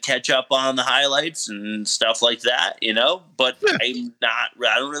kind of catch up on the highlights and stuff like that, but I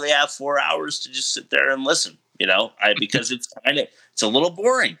don't really have 4 hours to just sit there and listen, because it's a little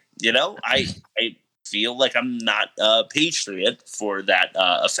boring, I feel like I'm not patriot for that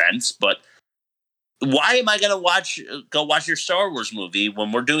offense, but why am I going to go watch your Star Wars movie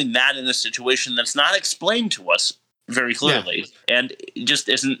when we're doing that in a situation that's not explained to us very clearly and it just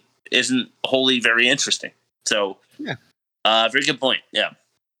isn't wholly very interesting. So very good point. Yeah,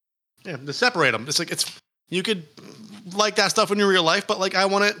 to separate them. It's like you could like that stuff in your real life, but like I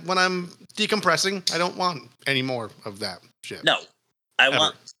want it when I'm decompressing. I don't want any more of that shit. No, I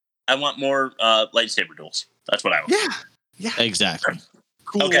want more lightsaber duels. That's what I want. Yeah, exactly.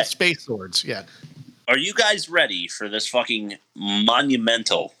 Cool space swords. Yeah. Are you guys ready for this fucking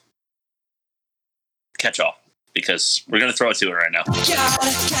monumental catch-all? Because we're gonna throw it to it right now. Gotta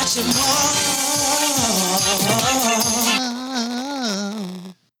catch 'em all.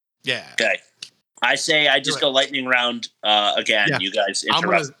 Yeah. Okay. I say I just go lightning round again. Yeah. You guys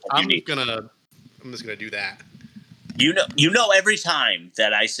interrupt. I'm just gonna do that. You know, every time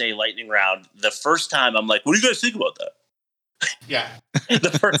that I say lightning round, the first time I'm like, "What do you guys think about that?" Yeah.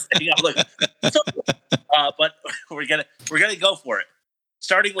 The first thing I'm like, but we're gonna go for it.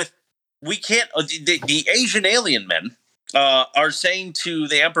 Starting with, we can't. The Asian alien men are saying to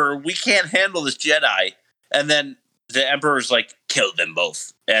the Emperor, "We can't handle this Jedi," and then the Emperor's like, "Kill them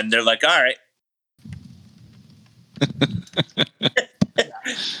both," and they're like, "All right."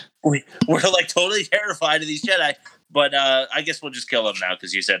 We're like totally terrified of these Jedi, but I guess we'll just kill them now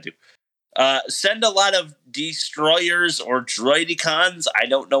because you said to. Send a lot of destroyers or droidicons. I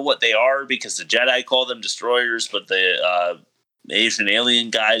don't know what they are because the Jedi call them destroyers, but the Asian alien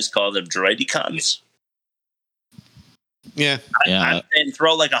guys call them droidicons. Yeah. I'm saying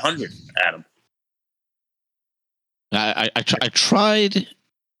throw like 100 at them. I tried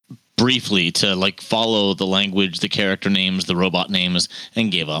briefly to like follow the language, the character names, the robot names,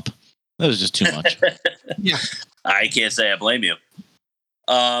 and gave up. That was just too much. Yeah. I can't say I blame you.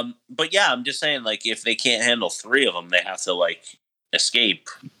 But yeah, I'm just saying, like, if they can't handle 3 of them, they have to like escape.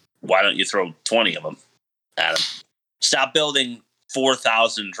 Why don't you throw 20 of them at them? Stop building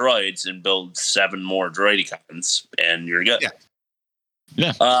 4,000 droids and build 7 more droidicons, and you're good.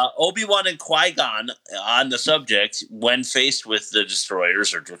 Yeah. Obi-Wan and Qui-Gon on the subject, when faced with the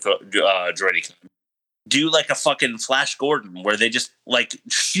destroyers or droidicon, do like a fucking Flash Gordon where they just like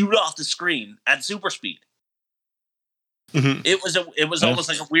shoot off the screen at super speed. Mm-hmm. It was almost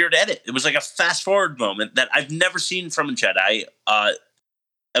like a weird edit. It was like a fast forward moment that I've never seen from a Jedi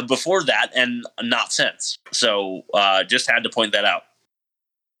before that and not since. So just had to point that out.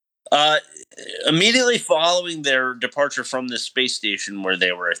 Immediately following their departure from the space station where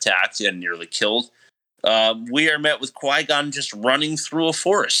they were attacked and nearly killed, we are met with Qui-Gon just running through a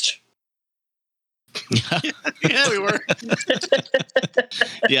forest. Yeah, we were.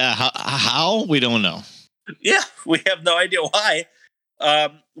 Yeah, how? We don't know. Yeah, we have no idea why.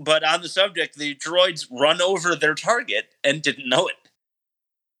 But on the subject, the droids run over their target and didn't know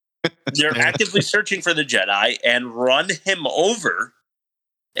it. They're actively searching for the Jedi and run him over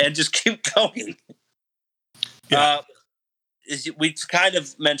and just keep going. Yeah. We've kind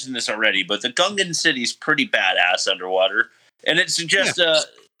of mentioned this already, but the Gungan city is pretty badass underwater, and it suggests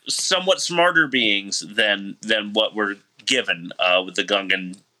somewhat smarter beings than what we're given with the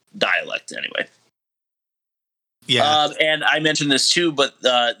Gungan dialect, anyway. Yeah, and I mentioned this too, but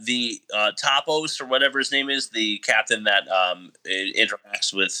the Topos or whatever his name is, the captain that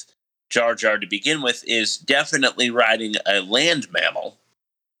interacts with Jar Jar to begin with is definitely riding a land mammal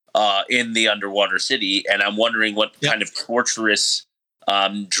in the underwater city, and I'm wondering what kind of torturous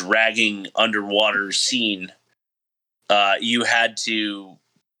dragging underwater scene you had to,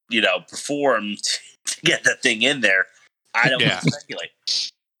 perform to get that thing in there. I don't want to speculate.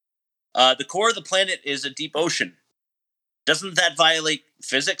 The core of the planet is a deep ocean. Doesn't that violate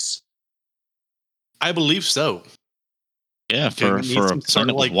physics? I believe so. Yeah, for a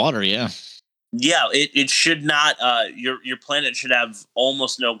planet with water, yeah. Yeah, it should not. Your planet should have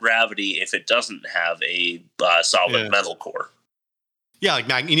almost no gravity if it doesn't have a solid metal core. Yeah,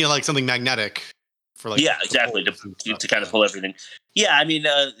 like something magnetic. For exactly to kind of pull everything. Yeah, I mean,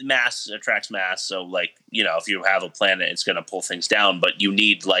 mass attracts mass, so if you have a planet, it's going to pull things down. But you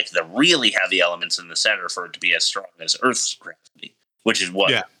need the really heavy elements in the center for it to be as strong as Earth's gravity, which is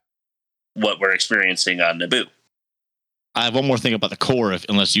what we're experiencing on Naboo. I have one more thing about the core,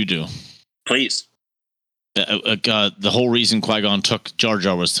 unless you do. Please. The whole reason Qui-Gon took Jar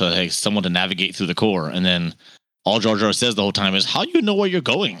Jar was to someone to navigate through the core, and then all Jar Jar says the whole time is, "How do you know where you're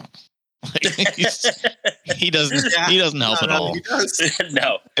going?" He doesn't help at all.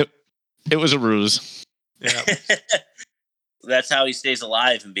 No, it was a ruse. Yeah, that's how he stays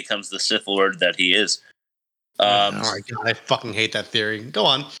alive and becomes the Sith Lord that he is. Oh my God, I fucking hate that theory. Go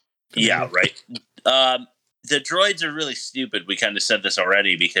on. Yeah, right. The droids are really stupid. We kind of said this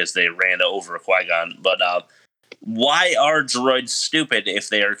already because they ran over Qui-Gon. But why are droids stupid if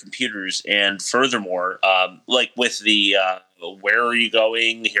they are computers? And furthermore, with the where are you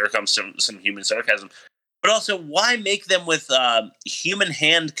going? Here comes some human sarcasm. But also, why make them with human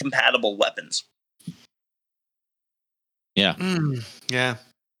hand compatible weapons? Yeah. Yeah.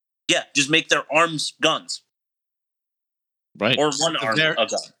 Yeah, just make their arms guns. Right. Or one arm a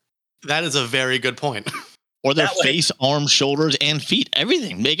gun. That is a very good point. Or their face, arms, shoulders, and feet.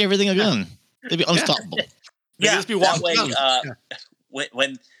 Everything. Make everything a gun. They'd be unstoppable. Yeah, just be that way.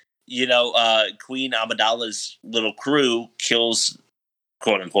 When Queen Amidala's little crew kills,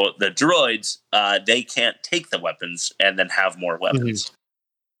 quote unquote, the droids, they can't take the weapons and then have more weapons.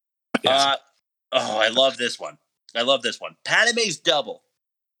 Yes. I love this one. Padme's double,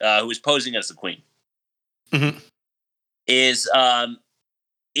 who is posing as the queen, is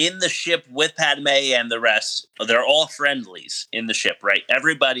in the ship with Padme and the rest. They're all friendlies in the ship, right?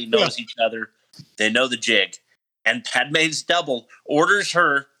 Everybody knows each other. They know the jig. And Padme's double orders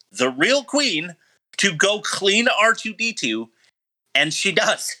her, the real queen, to go clean R2-D2, and she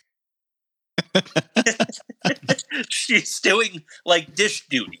does. She's doing dish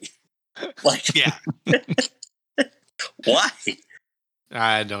duty. Why?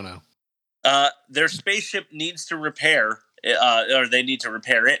 I don't know. Their spaceship needs to repair, or they need to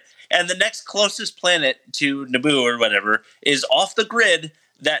repair it, and the next closest planet to Naboo or whatever is off the grid.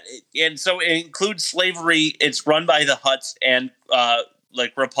 And so it includes slavery. It's run by the Hutts, and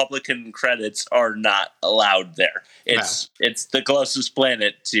Republican credits are not allowed there. It's the closest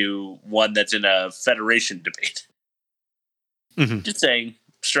planet to one that's in a Federation debate. Just saying,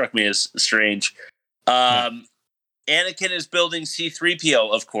 struck me as strange. Anakin is building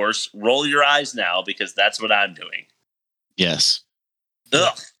C-3PO, of course. Roll your eyes now, because that's what I'm doing. Yes.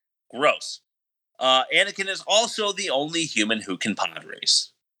 Ugh, gross. Anakin is also the only human who can pod race.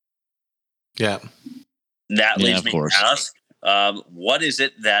 Yeah. That leads me to ask, what is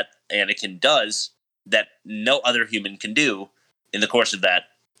it that Anakin does that no other human can do in the course of that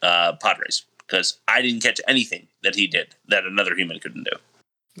pod race? Because I didn't catch anything that he did that another human couldn't do.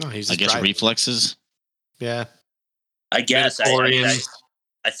 No, I guess reflexes. Yeah. I guess.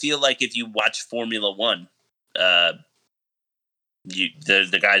 I feel like if you watch Formula One, the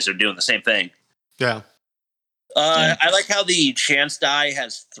guys are doing the same thing. Yeah. I like how the chance die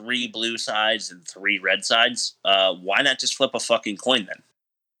has 3 blue sides and 3 red sides. Why not just flip a fucking coin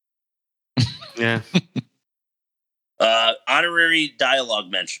then? Yeah. Honorary dialogue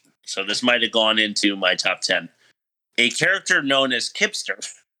mention. So this might have gone into my top 10. A character known as Kipster,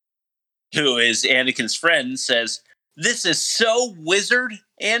 who is Anakin's friend, says, "This is so wizard,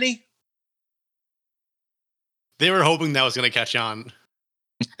 Annie." They were hoping that was going to catch on.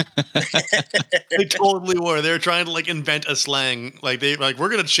 They totally were. They were trying to invent a slang. We're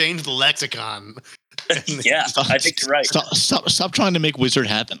going to change the lexicon. Yeah, I think you're right. Stop trying to make wizard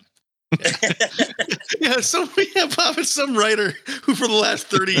happen. Yeah, Bob is some writer who for the last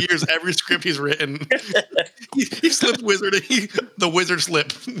 30 years, every script he's written, he slipped wizard. The wizard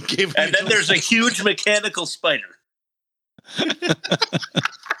slip. And then there's a huge mechanical spider.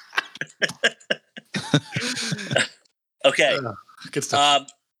 Okay. Good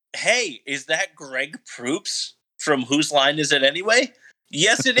stuff. Hey, is that Greg Proops from Whose Line Is It Anyway?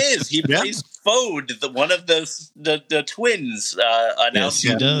 Yes, it is. He plays Fode, one of the twins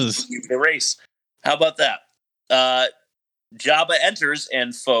announcing the race. How about that? Jabba enters,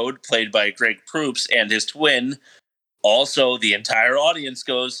 and Fode, played by Greg Proops, and his twin, also the entire audience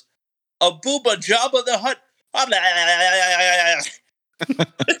goes, "Abuba Jabba the Hutt."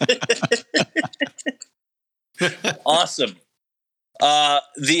 Awesome.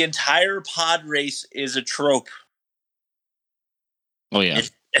 The entire pod race is a trope. Oh, yeah.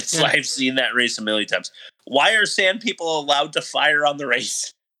 I've seen that race a million times. Why are sand people allowed to fire on the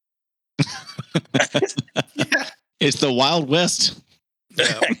race? It's the Wild West.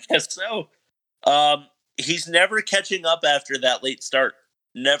 I guess so. He's never catching up after that late start.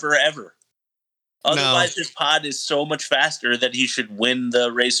 Never, ever. Otherwise, his pod is so much faster that he should win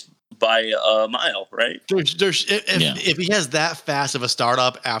the race by a mile, right? If he has that fast of a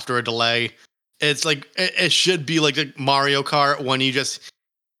startup after a delay, it's like it should be like Mario Kart when you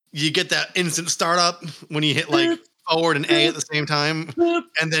get that instant startup when you hit like forward and A at the same time,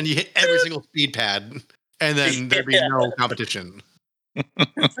 and then you hit every single speed pad, and then there'd be no competition.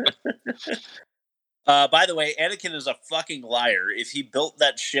 By the way, Anakin is a fucking liar. If he built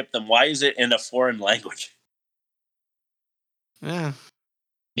that ship, then why is it in a foreign language? Yeah.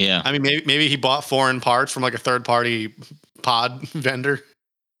 I mean, maybe he bought foreign parts from like a third-party pod vendor.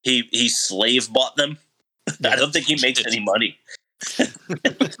 He slave bought them. I don't think he makes any money.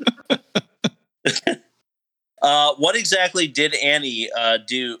 What exactly did Annie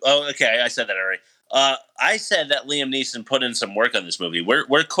do? Oh, okay, I said that already. I said that Liam Neeson put in some work on this movie.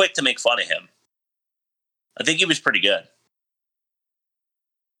 We're quick to make fun of him. I think he was pretty good.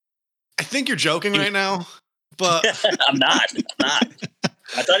 I think you're joking right now, but I'm not.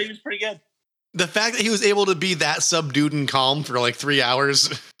 I thought he was pretty good. The fact that he was able to be that subdued and calm for like 3 hours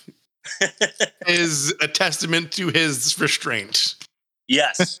is a testament to his restraint.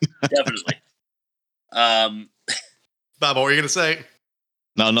 Yes, definitely. Bob, what were you going to say?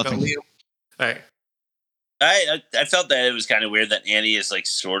 No, nothing. All right. I felt that it was kind of weird that Annie is like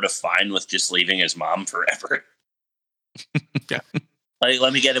sort of fine with just leaving his mom forever. Yeah. Like,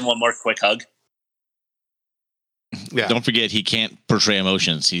 let me get him one more quick hug. Yeah. Don't forget, he can't portray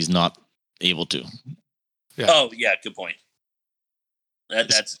emotions. He's not able to. Yeah. Oh, yeah. Good point.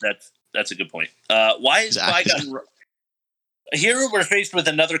 That's a good point. Why is Qui-Gon... Here we're faced with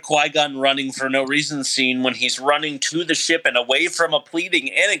another Qui-Gon running for no reason scene when he's running to the ship and away from a pleading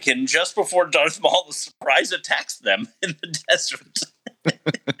Anakin just before Darth Maul surprise attacks them in the desert.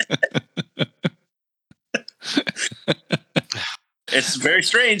 It's very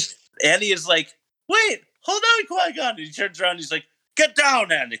strange. Annie is like, "Wait, hold on, Qui-Gon." And he turns around and he's like, "Get down,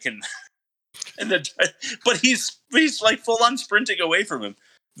 Anakin." But he's like full on sprinting away from him.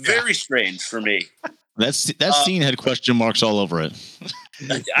 Very strange for me. That scene had question marks all over it.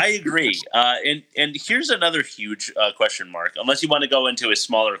 I agree. And here's another huge question mark. Unless you want to go into a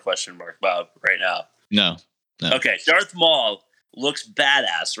smaller question mark, Bob, right now. No. Okay, Darth Maul looks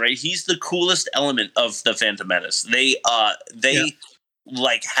badass, right? He's the coolest element of the Phantom Menace. They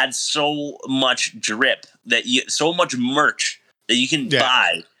like had so much drip so much merch that you can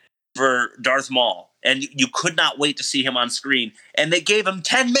buy for Darth Maul, and you could not wait to see him on screen. And they gave him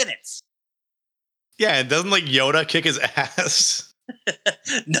 10 minutes. Yeah, and doesn't like Yoda kick his ass?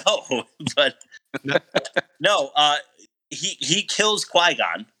 No, but no. He kills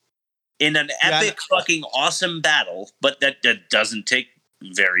Qui-Gon in an epic, fucking awesome battle, but that doesn't take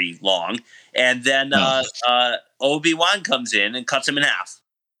very long. And then Obi-Wan comes in and cuts him in half,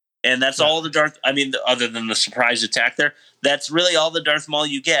 and that's all the Darth. I mean, other than the surprise attack there, that's really all the Darth Maul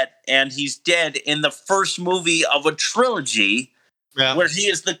you get, and he's dead in the first movie of a trilogy. Yeah. Where he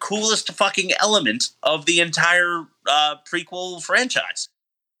is the coolest fucking element of the entire prequel franchise.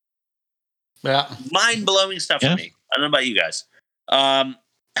 Yeah. Mind-blowing stuff for me. I don't know about you guys. How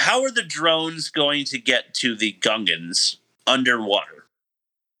are the drones going to get to the Gungans underwater?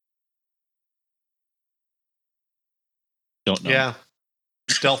 Don't know. Yeah.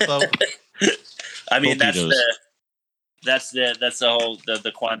 Stealth boat. I mean, that's the whole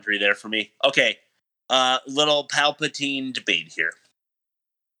the quandary there for me. Okay. Little Palpatine debate here.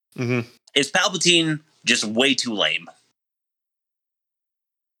 Mm-hmm. Is Palpatine just way too lame?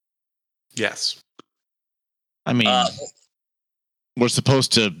 Yes. I mean, we're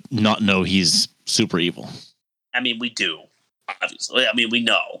supposed to not know he's super evil. I mean, we do, obviously. I mean, we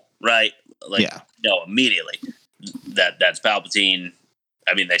know, right? Like, no, immediately. That's Palpatine.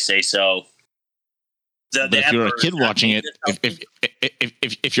 I mean, they say so. But if you're a kid watching it,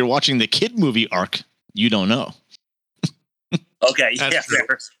 if you're watching the kid movie arc, you don't know. Okay,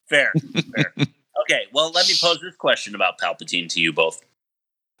 fair. Okay, well, let me pose this question about Palpatine to you both.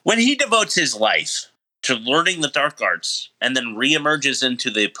 When he devotes his life to learning the dark arts and then reemerges into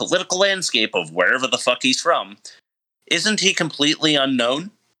the political landscape of wherever the fuck he's from, isn't he completely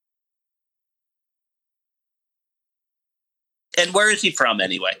unknown? And where is he from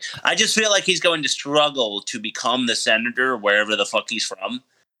anyway? I just feel like he's going to struggle to become the senator wherever the fuck he's from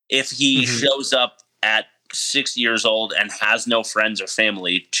if he shows up at 6 years old and has no friends or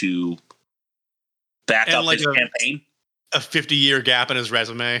family to back up his campaign. A 50-year gap in his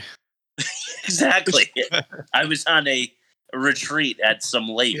resume. Exactly. I was on a retreat at some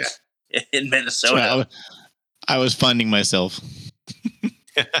lake in Minnesota. I was finding myself.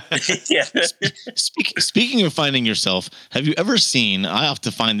 Yeah. Speaking of finding yourself, have you ever seen, I have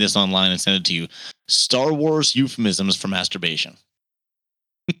to find this online and send it to you, Star Wars euphemisms for masturbation?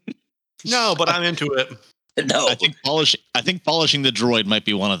 No, but I'm into it. No. I think polishing the droid might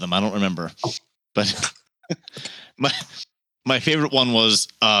be one of them. I don't remember. But my favorite one was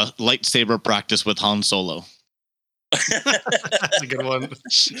lightsaber practice with Han Solo. That's a good one.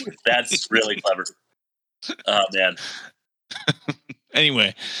 That's really clever. Oh, man.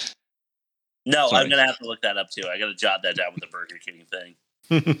 Anyway. No, sorry. I'm going to have to look that up, too. I got to jot that down with the Burger King thing.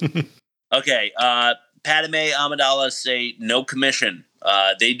 Okay. Padme Amidala say no commission.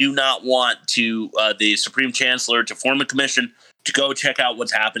 They do not want to the Supreme Chancellor to form a commission to go check out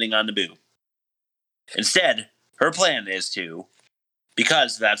what's happening on Naboo. Instead, her plan is to,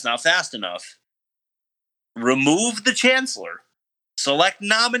 because that's not fast enough, remove the Chancellor, select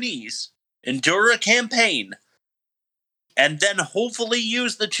nominees, endure a campaign, and then hopefully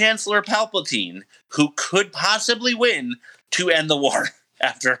use the Chancellor Palpatine, who could possibly win, to end the war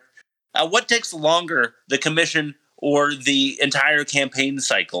after. What takes longer, the commission or the entire campaign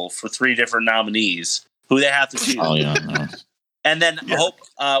cycle for 3 different nominees who they have to choose? Oh, yeah. No. And then hope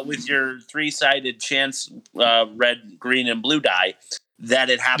with your 3-sided chance, red, green, and blue die,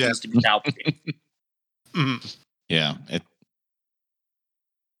 that it happens to be Palpatine. Yeah.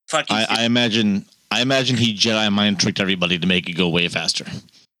 I imagine he Jedi mind tricked everybody to make it go way faster.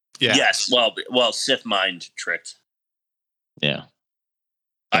 Yeah. Yes. Well, Sith mind tricked. Yeah.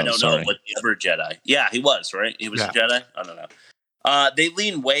 I don't know what the other Jedi. Yeah, he was, right? He was a Jedi? I don't know. They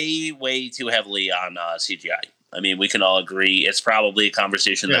lean way, way too heavily on CGI. I mean, we can all agree it's probably a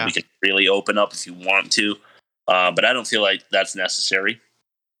conversation that we can really open up if you want to, but I don't feel like that's necessary.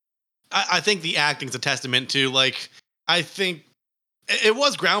 I think the acting's a testament to, like, I think it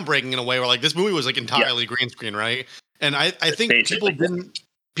was groundbreaking in a way where, like, this movie was, like, entirely green screen, right? And I think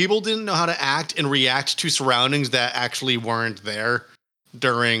people didn't know how to act and react to surroundings that actually weren't there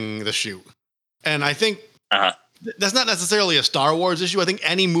during the shoot. And I think that's not necessarily a Star Wars issue. I think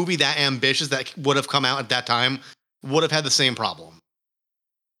any movie that ambitious that would have come out at that time would have had the same problem.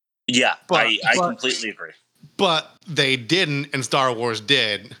 Yeah, I completely agree. But they didn't, and Star Wars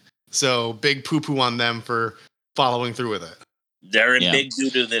did. So big poo-poo on them for following through with it. They're in big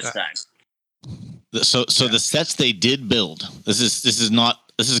doo-doo this time. So the sets they did build. This is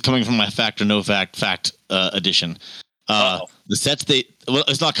coming from my fact or no fact edition. The sets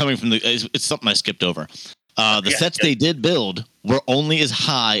it's not coming from it's something I skipped over. The sets they did build were only as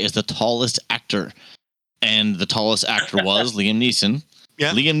high as the tallest actor, and the tallest actor was Liam Neeson.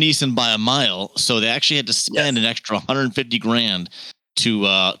 Yeah. Liam Neeson by a mile. So they actually had to spend an extra $150,000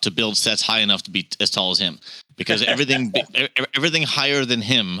 to build sets high enough to be as tall as him, because everything higher than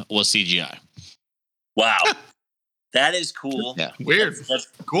him was CGI. Wow, that is cool. Yeah, weird. That's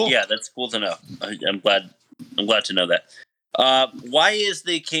cool. Yeah, that's cool to know. I'm glad to know that. Why is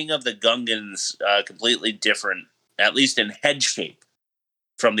the King of the Gungans completely different, at least in head shape,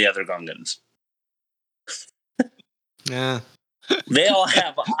 from the other Gungans? Yeah. They all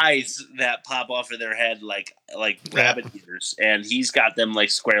have eyes that pop off of their head like rabbit ears, and he's got them like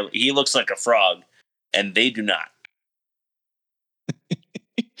squarely. He looks like a frog, and they do not.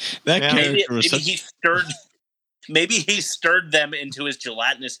 Maybe he stirred them into his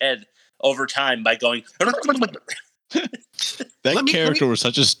gelatinous head over time by going. That character was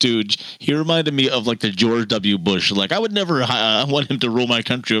such a stooge. He reminded me of like the George W. Bush. Like, I would never want him to rule my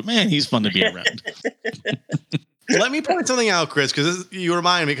country, but man, he's fun to be around. Let me point something out, Chris, because you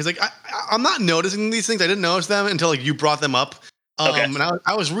remind me. Because like I'm not noticing these things. I didn't notice them until like you brought them up. And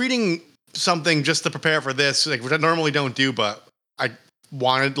I was reading something just to prepare for this, like which I normally don't do, but I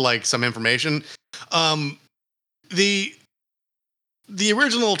wanted like some information. The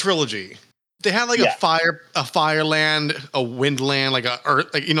original trilogy, they had like a fire land, a wind land, like a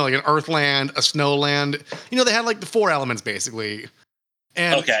earth, like like an earth land, a snow land. They had like the 4 elements basically.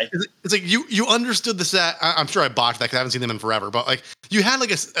 And it's like you understood the set. I'm sure I botched that because I haven't seen them in forever. But like you had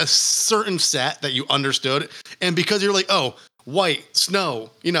like a certain set that you understood, and because you're like, oh, white, snow,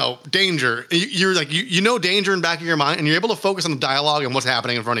 danger. You're like, you know danger in the back of your mind, and you're able to focus on the dialogue and what's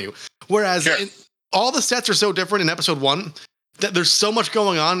happening in front of you. Whereas all the sets are so different in episode 1 that there's so much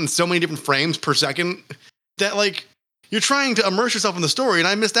going on in so many different frames per second that like you're trying to immerse yourself in the story. And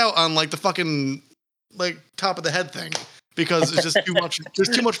I missed out on like the fucking like top of the head thing because it's just too much. There's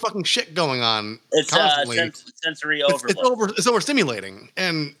too much fucking shit going on. It's constantly. Sensory overload. It's overstimulating.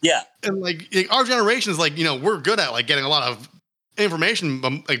 And like our generation is like, we're good at like getting a lot of information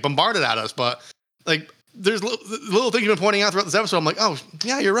bombarded at us, but like there's little things you've been pointing out throughout this episode. I'm like, oh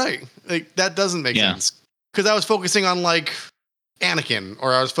yeah, you're right. Like that doesn't make sense because I was focusing on like Anakin,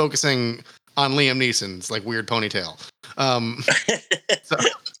 or I was focusing on Liam Neeson's like weird ponytail.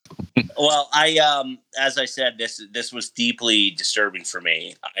 Well, I as I said, this was deeply disturbing for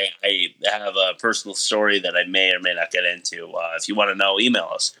me. I have a personal story that I may or may not get into. If you want to know, email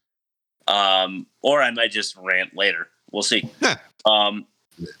us. Or I might just rant later. We'll see.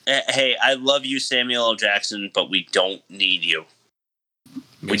 Hey, I love you, Samuel L. Jackson, but we don't need you.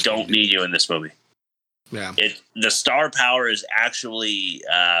 We don't need you in this movie. Yeah. The star power is actually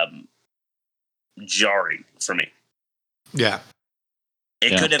jarring for me. Yeah.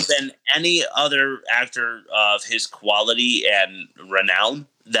 It could have been any other actor of his quality and renown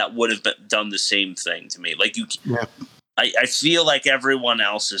that would have done the same thing to me. Like I feel like everyone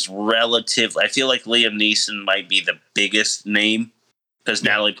else is relative. I feel like Liam Neeson might be the biggest name because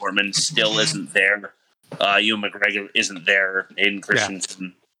Natalie Portman still isn't there. Ewan McGregor isn't there. Aiden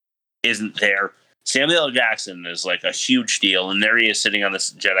Christensen isn't there. Samuel L. Jackson is like a huge deal, and there he is sitting on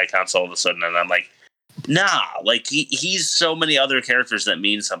this Jedi Council all of a sudden, and I'm like, nah, like he's so many other characters that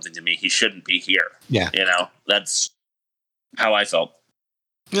mean something to me. He shouldn't be here. Yeah. That's how I felt.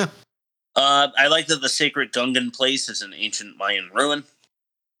 Yeah. I like that the sacred Gungan place is an ancient Mayan ruin.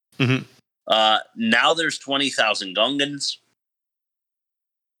 Mm-hmm. Now there's 20,000 Gungans.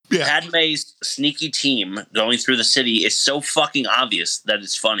 Yeah. Padme's sneaky team going through the city is so fucking obvious that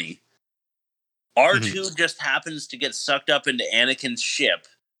it's funny. R2 just happens to get sucked up into Anakin's ship.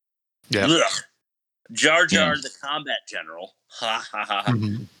 Yeah. Ugh. Jar Jar, the combat general. Ha ha ha.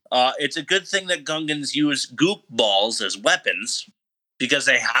 Mm-hmm. It's a good thing that Gungans use goop balls as weapons because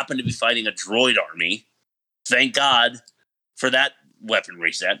they happen to be fighting a droid army. Thank God for that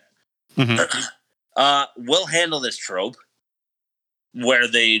weaponry set. Mm-hmm. We'll handle this trope where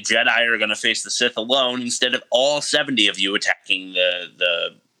the Jedi are going to face the Sith alone instead of all 70 of you attacking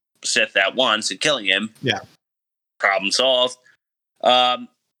the Sith at once and killing him. Yeah. Problem solved.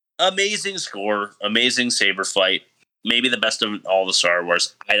 Amazing score, amazing saber fight. Maybe the best of all the Star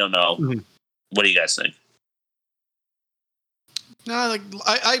Wars. I don't know. Mm-hmm. What do you guys think? No, like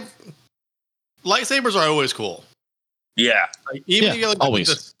I lightsabers are always cool. Yeah, like, even you get, like,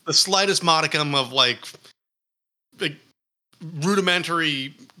 always the slightest modicum of like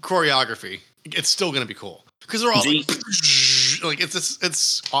rudimentary choreography, it's still going to be cool because they're all like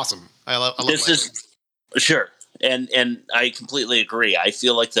it's awesome. I love this. Is sure. And I completely agree. I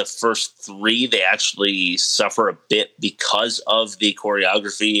feel like the first 3, they actually suffer a bit because of the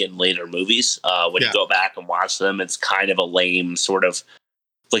choreography in later movies. When you go back and watch them, it's kind of a lame sort of,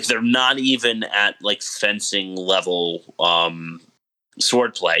 like they're not even at like fencing level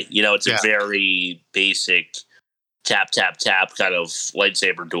swordplay. It's a very basic tap, tap, tap kind of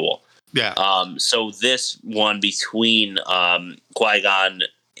lightsaber duel. Yeah. So this one between Qui-Gon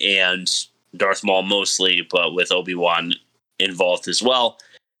and Darth Maul mostly, but with Obi-Wan involved as well,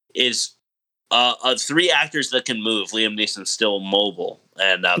 is 3 actors that can move. Liam Neeson's still mobile,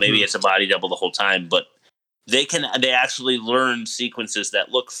 and maybe it's a body double the whole time, but they actually learn sequences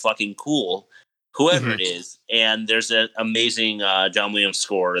that look fucking cool, whoever it is. And there's an amazing John Williams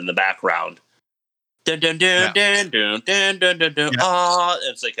score in the background. Dun, dun, dun, dun, dun, dun, dun, dun, dun.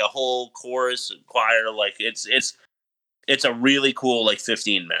 It's like a whole chorus and choir. Like it's a really cool, like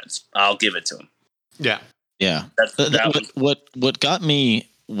 15 minutes. I'll give it to him. Yeah. Yeah. What got me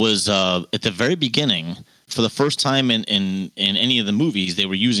was at the very beginning, for the first time in any of the movies, they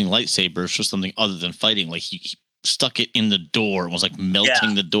were using lightsabers for something other than fighting. Like he stuck it in the door and was like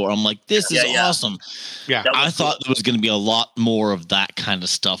melting the door. I'm like, this is awesome. Yeah. I thought there was going to be a lot more of that kind of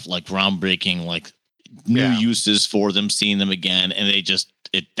stuff, like groundbreaking, like new uses for them, seeing them again. And they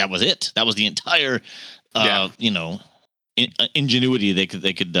that was it. That was the entire, ingenuity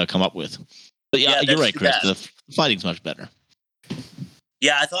they could come up with. But you're right, Chris. The fighting's much better.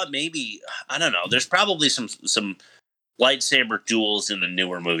 Yeah, I thought maybe, I don't know. There's probably some lightsaber duels in the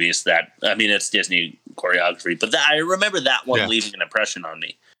newer movies that, I mean, it's Disney choreography, but I remember that one leaving an impression on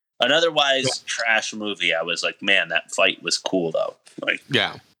me. An otherwise trash movie, I was like, man, that fight was cool though. Like,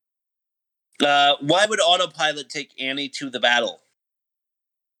 yeah. Why would autopilot take Annie to the battle?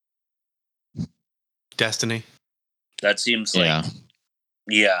 Destiny. That seems like...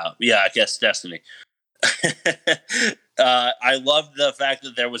 Yeah, I guess Destiny. I love the fact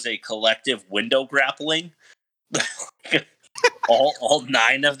that there was a collective window grappling. all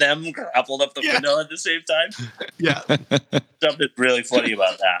 9 of them grappled up the window at the same time. Yeah. Something really funny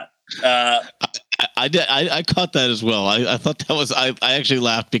about that. I caught that as well. I thought that was I actually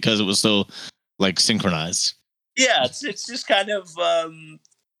laughed because it was so like synchronized. Yeah, it's just kind of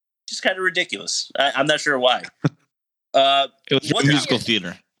ridiculous. I'm not sure why. It was musical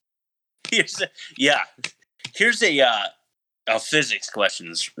theater. Here's a physics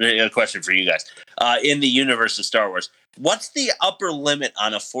question for you guys. In the universe of Star Wars, what's the upper limit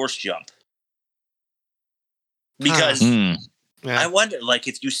on a force jump? Because I wonder, like,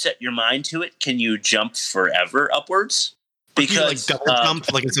 if you set your mind to it, can you jump forever upwards? Because like double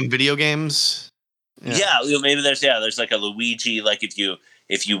jump, like in some video games. Yeah, maybe there's like a Luigi, like if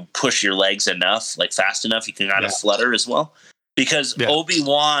you push your legs enough, like fast enough, you can kind of flutter as well. Because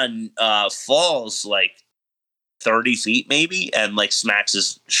Obi-Wan falls like 30 feet maybe, and like smacks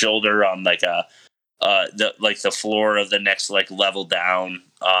his shoulder on like the floor of the next like level down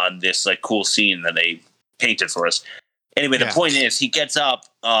on this like cool scene that they painted for us. Anyway, the point is he gets up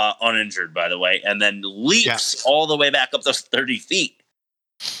uninjured, by the way, and then leaps all the way back up those 30 feet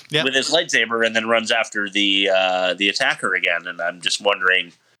with his lightsaber, and then runs after the attacker again. And I'm just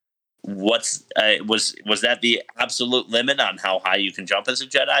wondering, was that the absolute limit on how high you can jump as a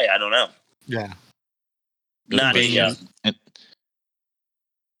Jedi? I don't know. Yeah. Not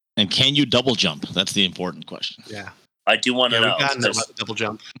and can you double jump? That's the important question. Yeah. I do want to know. We've gotten about the double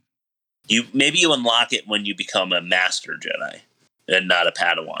jump. Maybe you unlock it when you become a master Jedi and not a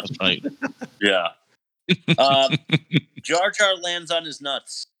Padawan. That's right. Yeah. Jar Jar lands on his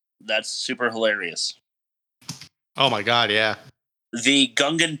nuts. That's super hilarious. Oh my god, yeah. The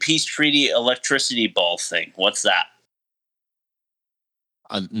Gungan Peace Treaty electricity ball thing. What's that?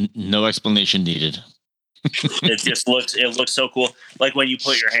 No explanation needed. It looks so cool. Like when you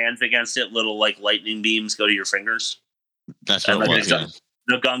put your hands against it, little like lightning beams go to your fingers. That's what it was.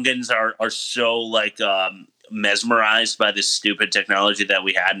 The Gungans are so like mesmerized by this stupid technology that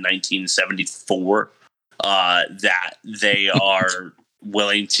we had in 1974 that they are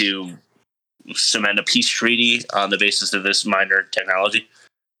willing to cement a peace treaty on the basis of this minor technology.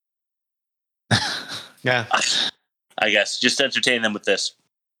 Yeah. I guess just entertain them with this.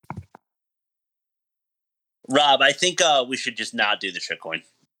 Rob, I think we should just not do the shitcoin.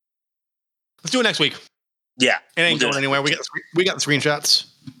 Let's do it next week. Yeah. It ain't going anywhere. We got the screenshots.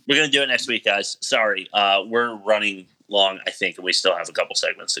 We're going to do it next week, guys. Sorry. We're running long, I think, and we still have a couple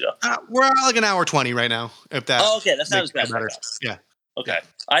segments to go. We're like an hour 20 right now. If that. Oh, okay. That sounds better. Yeah. Okay.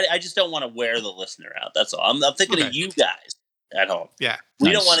 I just don't want to wear the listener out. That's all. I'm thinking of you guys at home. Yeah.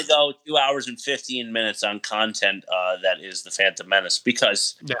 We don't want to go 2 hours and 15 minutes on content that is the Phantom Menace,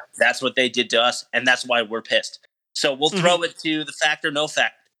 because that's what they did to us, and that's why we're pissed. So we'll throw it to the fact or no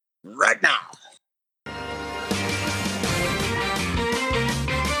fact right now.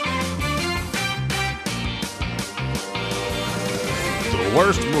 The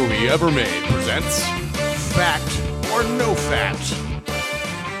worst movie ever made presents Fact or No Fact.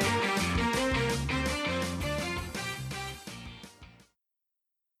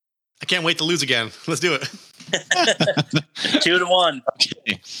 I can't wait to lose again. Let's do it. 2-1.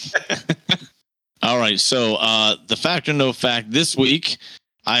 Okay. All right. So the fact or no fact this week,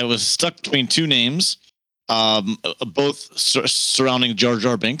 I was stuck between two names, both surrounding Jar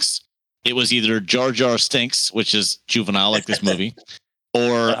Jar Binks. It was either Jar Jar Stinks, which is juvenile like this movie,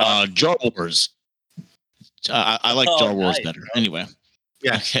 or Jar Wars. I like Jar Wars better. Anyway.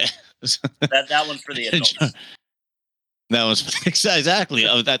 Yeah. Okay. that one's for the adults. That was exactly.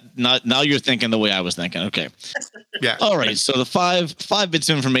 Now you're thinking the way I was thinking. Okay. Yeah. All right. So the five bits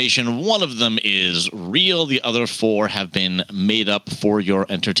of information. One of them is real. The other 4 have been made up for your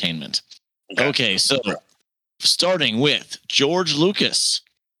entertainment. Okay. So starting with George Lucas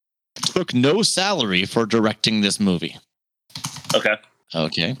took no salary for directing this movie. Okay.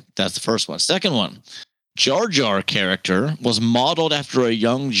 That's the first one. Second one. Jar Jar character was modeled after a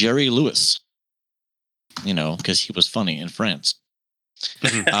young Jerry Lewis. You know, because he was funny in France.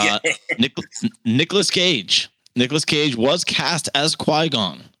 Nicolas Cage. Nicolas Cage was cast as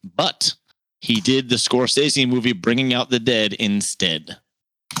Qui-Gon, but he did the Scorsese movie Bringing Out the Dead instead.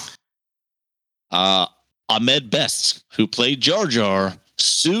 Ahmed Best, who played Jar Jar,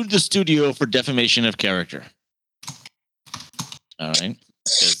 sued the studio for defamation of character. All right,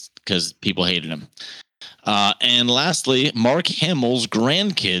 because people hated him. And lastly, Mark Hamill's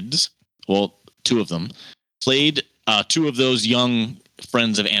grandkids well, two of them, played two of those young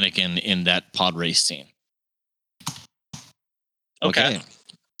friends of Anakin in that pod race scene. Okay.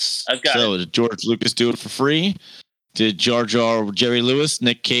 I've got so did George Lucas do it for free? Did Jar Jar, Jerry Lewis,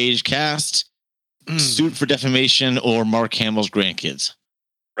 Nick Cage cast, suit for defamation, or Mark Hamill's grandkids?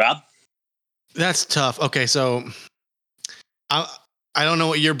 Rob? That's tough. Okay, so I don't know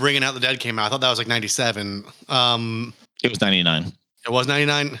what year Bringing Out the Dead came out. I thought that was like 97. It was 99. It was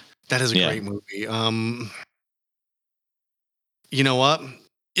 99? That is a great movie. You know what?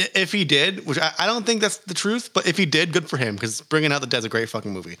 If he did, which I don't think that's the truth, but if he did, good for him, because Bringing Out the Dead's a great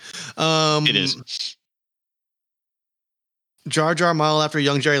fucking movie. It is. Jar Jar Mile after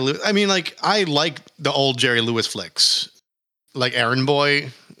young Jerry Lewis. I mean, like, I like the old Jerry Lewis flicks. Like Errand Boy.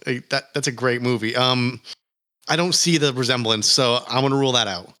 That's a great movie. I don't see the resemblance, so I'm going to rule that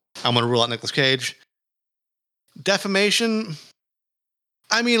out. I'm going to rule out Nicolas Cage. Defamation.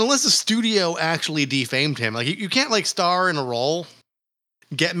 I mean, unless the studio actually defamed him. Like, you can't, like, star in a role,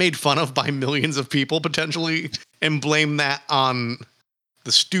 get made fun of by millions of people, potentially, and blame that on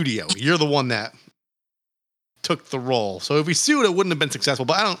the studio. You're the one that took the role. So if he sued, it wouldn't have been successful,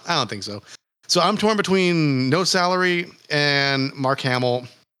 but I don't think so. So I'm torn between no salary and Mark Hamill.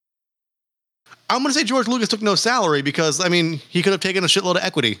 I'm going to say George Lucas took no salary because, I mean, he could have taken a shitload of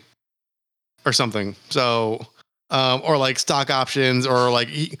equity or something. So, or like stock options, or like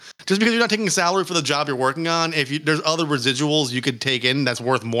just because you're not taking a salary for the job you're working on, there's other residuals you could take in that's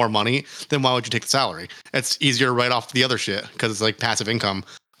worth more money, then why would you take the salary? It's easier to write off the other shit because it's like passive income.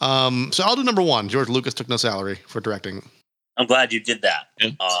 So I'll do number one. George Lucas took no salary for directing. I'm glad you did that.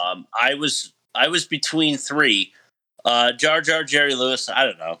 I was between three. Jar Jar, Jerry Lewis. I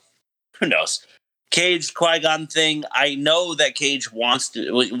don't know. Who knows? Cage, Qui-Gon thing. I know that Cage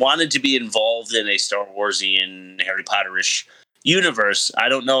wanted to be involved in a Star Warsian, Harry Potter-ish universe. I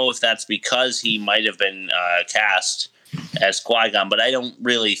don't know if that's because he might have been cast as Qui-Gon, but I don't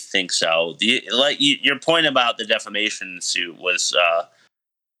really think so. Your point about the defamation suit was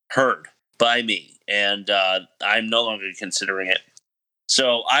heard by me, and I'm no longer considering it.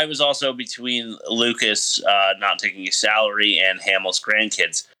 So I was also between Lucas not taking a salary and Hamill's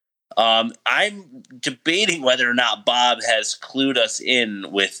grandkids. I'm debating whether or not Bob has clued us in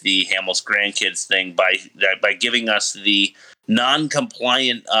with the Hamill's grandkids thing by giving us the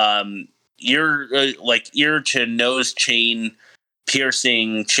non-compliant ear to nose chain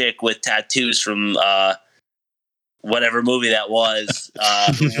piercing chick with tattoos from whatever movie that was.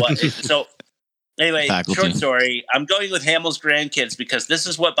 So anyway, short story. I'm going with Hamill's grandkids because this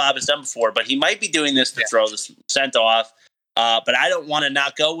is what Bob has done before, but he might be doing this to throw the scent off. But I don't want to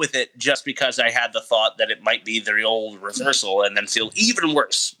not go with it just because I had the thought that it might be the old reversal and then feel even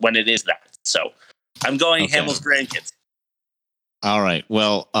worse when it is that. So I'm going Hamill's grandkids. All right.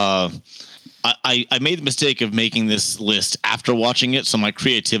 Well, I made the mistake of making this list after watching it, so my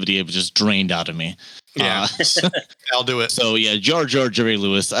creativity was just drained out of me. Yeah, I'll do it. So yeah, Jar Jar, Jerry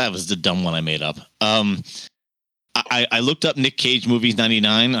Lewis. That was the dumb one I made up. I looked up Nick Cage movies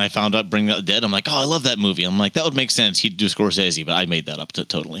 99. And I found out Bring Out the Dead. I'm like, oh, I love that movie. I'm like, that would make sense. He'd do Scorsese, but I made that up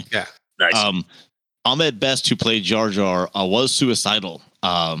totally. Yeah, nice. Ahmed Best, who played Jar Jar, was suicidal.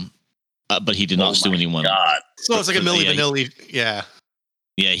 But he did not sue anyone. God. So it's like a Milli Vanilli. Yeah.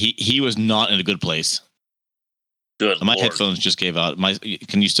 Yeah, he was not in a good place. Good. My Lord. headphones just gave out.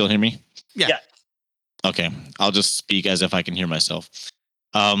 Can you still hear me? Yeah. Okay, I'll just speak as if I can hear myself.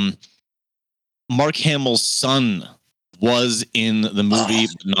 Mark Hamill's son was in the movie,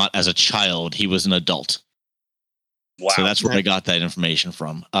 but not as a child. He was an adult. Wow. So that's where I got that information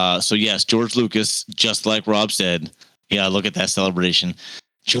from. So yes, George Lucas, just like Rob said, yeah, look at that celebration.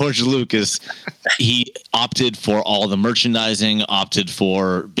 George Lucas, he opted for all the merchandising, opted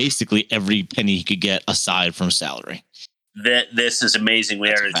for basically every penny he could get aside from salary. This is amazing. We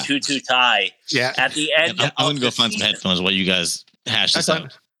are a 2-2 tie. Yeah. At the end, I'm going to go find some headphones while you guys hash this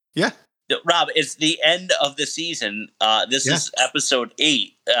out. Yeah. Rob, it's the end of the season. This is episode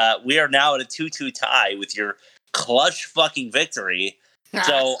 8. We are now at a 2-2 tie with your clutch fucking victory.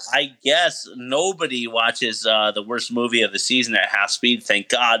 So I guess nobody watches the worst movie of the season at half speed. Thank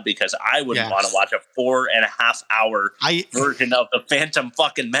God, because I wouldn't want to watch a 4.5 hour version of the Phantom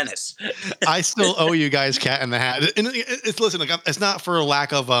fucking Menace. I still owe you guys Cat in the Hat. And listen, like, it's not for a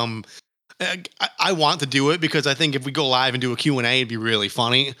lack of I want to do it because I think if we go live and do a Q&A, it'd be really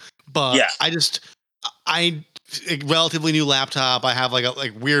funny. But I a relatively new laptop. I have like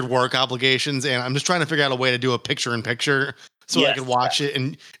weird work obligations, and I'm just trying to figure out a way to do a picture-in-picture so I could watch it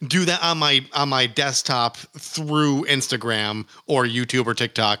and do that on my desktop through Instagram or YouTube or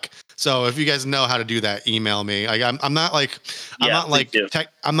TikTok. So if you guys know how to do that, email me. Like I'm not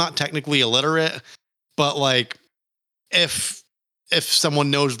technically illiterate, but like if someone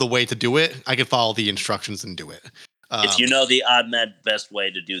knows the way to do it, I can follow the instructions and do it. If you know the odd med best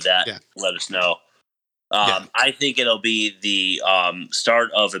way to do that, let us know. I think it'll be the start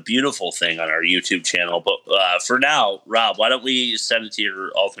of a beautiful thing on our YouTube channel. But for now, Rob, why don't we send it to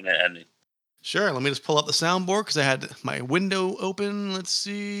your alternate ending? Sure. Let me just pull up the soundboard because I had my window open. Let's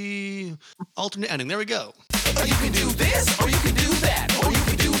see. Alternate ending. There we go. Or you can do this, or you can do that. Or you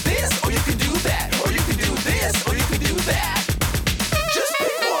can do this, or you can do that. Or you can do this, or you can do that. Just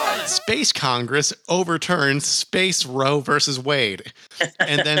pick one. Space Congress overturns Space Roe versus Wade.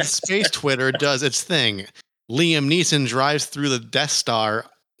 And then Space Twitter does its thing. Liam Neeson drives through the Death Star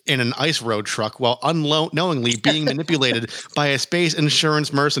in an ice road truck while unknowingly being manipulated by a space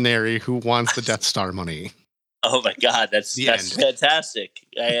insurance mercenary who wants the Death Star money. Oh my God, that's fantastic.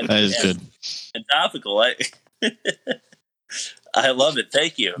 That is good. And topical. I love it.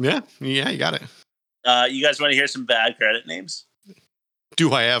 Thank you. Yeah, you got it. You guys want to hear some bad credit names?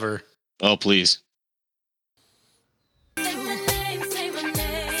 Do I ever? Oh, please.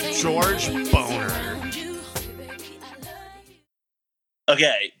 George Boner.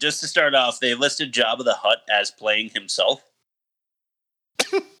 Okay, just to start off, they listed Jabba the Hutt as playing himself.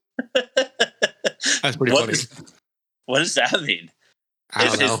 That's pretty funny. What does that mean? I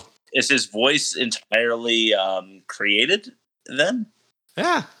don't know. Is his voice entirely created then?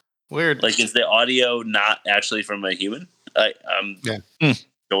 Yeah, weird. Like, is the audio not actually from a human? I'm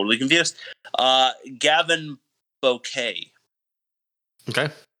totally confused. Gavin Bouquet. Okay.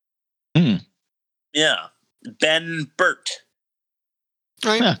 Yeah. Ben Burt.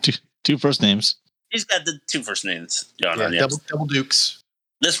 Right. Yeah, two first names. He's got the two first names going on. Double Dukes.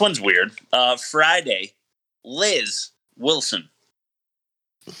 This one's weird. Friday, Liz Wilson.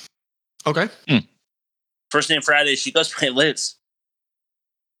 Okay. First name Friday, she goes by Liz.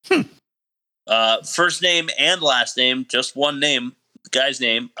 First name and last name, just one name. The guy's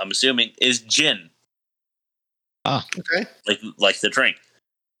name, I'm assuming, is Gin. Ah. Okay. Like the drink.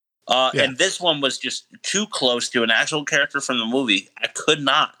 And this one was just too close to an actual character from the movie. I could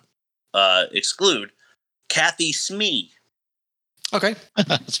not exclude Kathy Smee. Okay.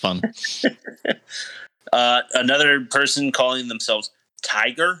 That's fun. Another person calling themselves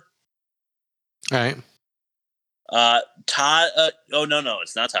Tiger. All right. Todd. No,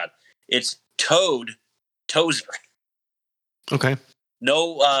 it's not Todd. It's Toad Tozer. Okay.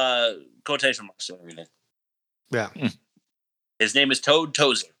 No quotation marks or anything. Yeah. His name is Toad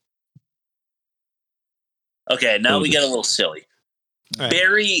Tozer. Okay, now we get a little silly. Right.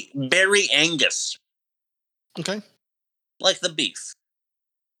 Barry Angus. Okay. Like the beef.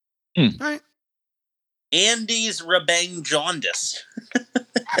 All right. Andy's Rebang Jaundice.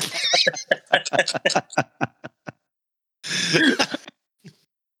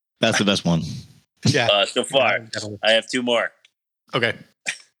 That's the best one. Yeah. So far, I have two more. Okay.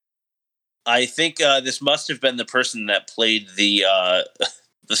 I think this must have been the person that played the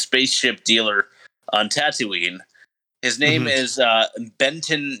spaceship dealer on Tatooine. His name is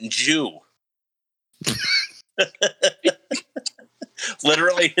Benton Jew.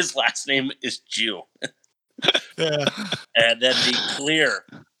 Literally, his last name is Jew. Yeah. And then the clear,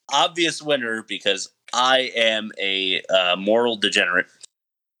 obvious winner, because I am a moral degenerate,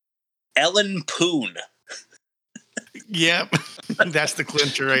 Ellen Poon. Yep. That's the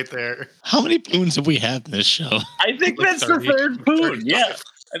clincher right there. How many Poons have we had in this show? I think Like that's 30, the third Poon. 35. Yeah.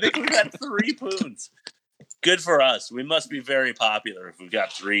 I think we've got 3 Poons. Good for us. We must be very popular if we've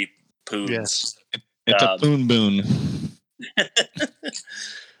got 3 Poons. Yes. It's a Poon boon.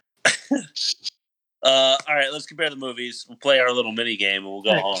 All right, let's compare the movies. We'll play our little mini game and we'll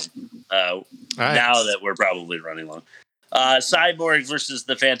go home. Now that we're probably running long. Cyborg versus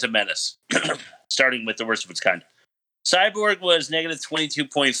the Phantom Menace. Starting with the worst of its kind. Cyborg was negative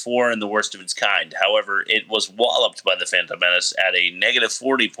 22.4 and the worst of its kind. However, it was walloped by the Phantom Menace at a negative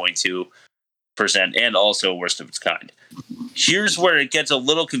 40.2% and also worst of its kind. Here's where it gets a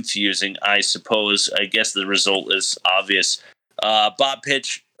little confusing, I suppose. I guess the result is obvious. Bob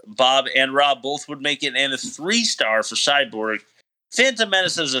and Rob both would make it and a 3-star for Cyborg. Phantom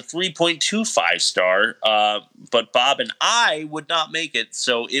Menace is a 3.25 star, but Bob and I would not make it,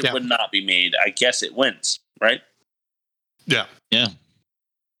 so it would not be made. I guess it wins, right? Yeah. Yeah.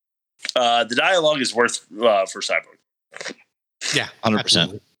 The dialogue is worth for Cyborg. Yeah.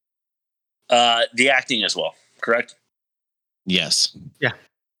 100%. The acting as well, correct? Yes. Yeah.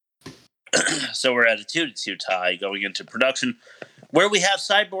 So we're at a 2-2 tie going into production, where we have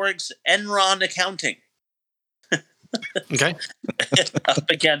Cyborg's Enron accounting. Okay. Up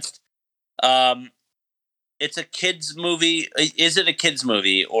against It's a kids movie. Is it a kids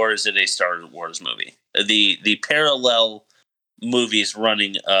movie or is it a Star Wars movie? The parallel movies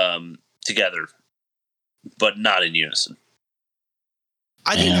running together, but not in unison.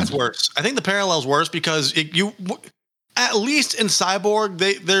 I think that's worse. I think the parallel's worse because at least in Cyborg,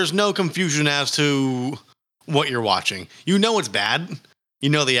 there's no confusion as to what you're watching. You know it's bad. You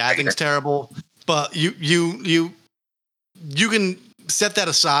know the acting's terrible, but you can set that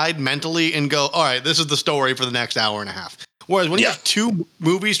aside mentally and go, all right, this is the story for the next hour and a half. Whereas when you have two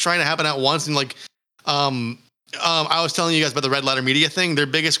movies trying to happen at once, and like, I was telling you guys about the Red Letter Media thing. Their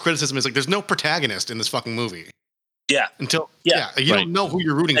biggest criticism is like, there's no protagonist in this fucking movie. Yeah. You don't know who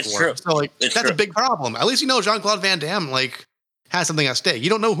you're rooting for. True. So like, that's a big problem. At least you know Jean-Claude Van Damme like has something at stake. You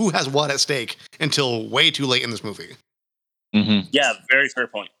don't know who has what at stake until way too late in this movie. Mm-hmm. Yeah, very fair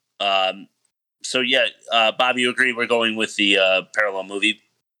point. So yeah, Bob, you agree we're going with the parallel movie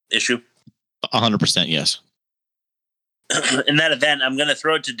issue? 100% yes. In that event, I'm going to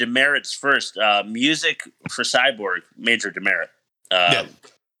throw it to demerits first. Music for Cyborg, major demerit.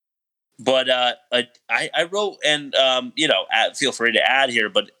 But I wrote, and feel free to add here,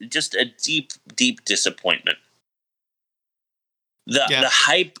 but just a deep, deep disappointment. The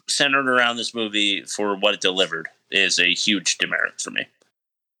hype centered around this movie for what it delivered is a huge demerit for me.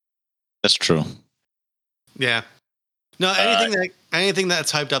 That's true. Yeah. No, anything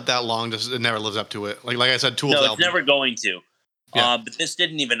that's hyped up that long just it never lives up to it. Like I said, Tool's No, it's album. never going to. Yeah. But this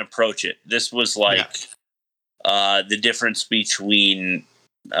didn't even approach it. This was like the difference between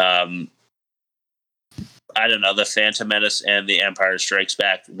I don't know, the Phantom Menace and the Empire Strikes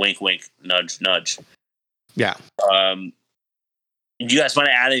Back. Wink, wink, nudge, nudge. Yeah. Do you guys want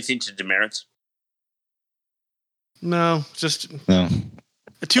to add anything to demerits? No, just no.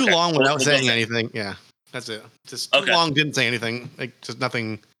 Too long without saying anything. Yeah, that's it. Just too long, didn't say anything. Like just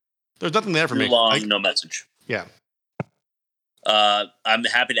nothing. There's nothing there for me. Too long, no message. Yeah. I'm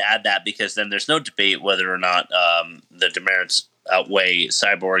happy to add that because then there's no debate whether or not the demerits outweigh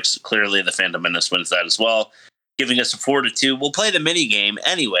Cyborg's. Clearly, the Phantom Menace wins that as well, giving us a 4-2. We'll play the mini game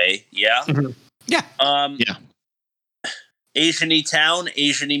anyway. Yeah. Mm-hmm. Yeah. Yeah. Asian-y town,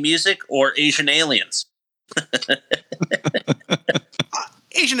 Asian-y music, or Asian aliens?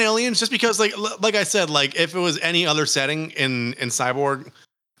 Asian aliens, just because, like I said, like if it was any other setting in Cyborg,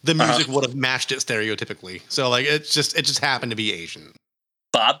 the music would have matched it stereotypically. So like it just happened to be Asian.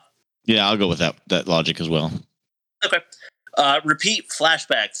 Bob? Yeah, I'll go with that logic as well. Okay. Repeat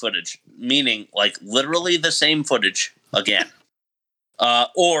flashback footage, meaning like literally the same footage again,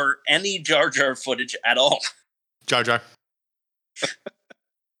 or any Jar Jar footage at all. Jar Jar.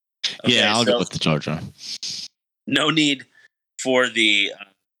 Okay, yeah, I'll go with the Jar Jar. No need for the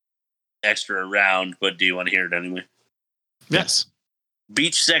extra round, but do you want to hear it anyway? Yes.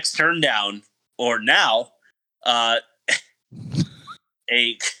 Beach sex turn down, or now an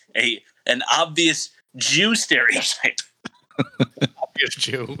obvious Jew stereotype. Obvious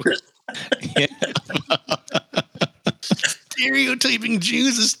Jew. Stereotyping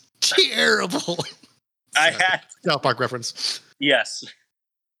Jews is terrible. I had South Park reference. Yes.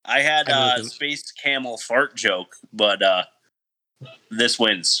 I had a space camel fart joke, but this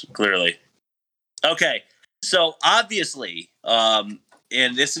wins, clearly. Okay, so obviously, and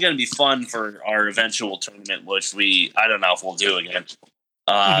this is going to be fun for our eventual tournament, which I don't know if we'll do again.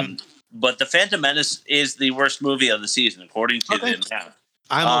 But The Phantom Menace is the worst movie of the season, according to the map.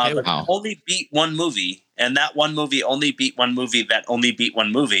 I'm okay with that. Only beat one movie, and that one movie only beat one movie that only beat one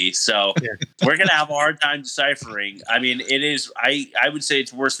movie. So we're going to have a hard time deciphering. I mean, it is. I would say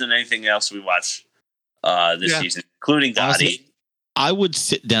it's worse than anything else we watched this season, including Gotti. Honestly, I would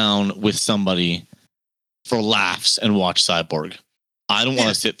sit down with somebody for laughs and watch Cyborg. I don't want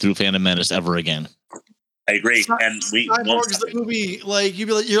to sit through Phantom Menace ever again. I agree. And Cyborg's the movie, like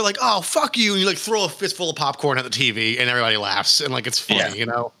you're like, oh fuck you, and you like throw a fistful of popcorn at the TV, and everybody laughs, and like it's funny, you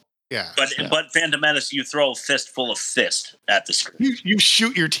know. Yeah. But Phantom Menace, you throw a fistful of fist at the screen. You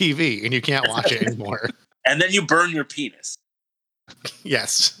shoot your TV, and you can't watch it anymore. And then you burn your penis.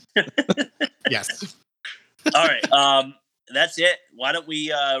 Yes. Yes. All right. That's it. Why don't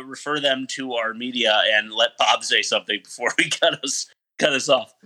we refer them to our media and let Bob say something before we cut us off?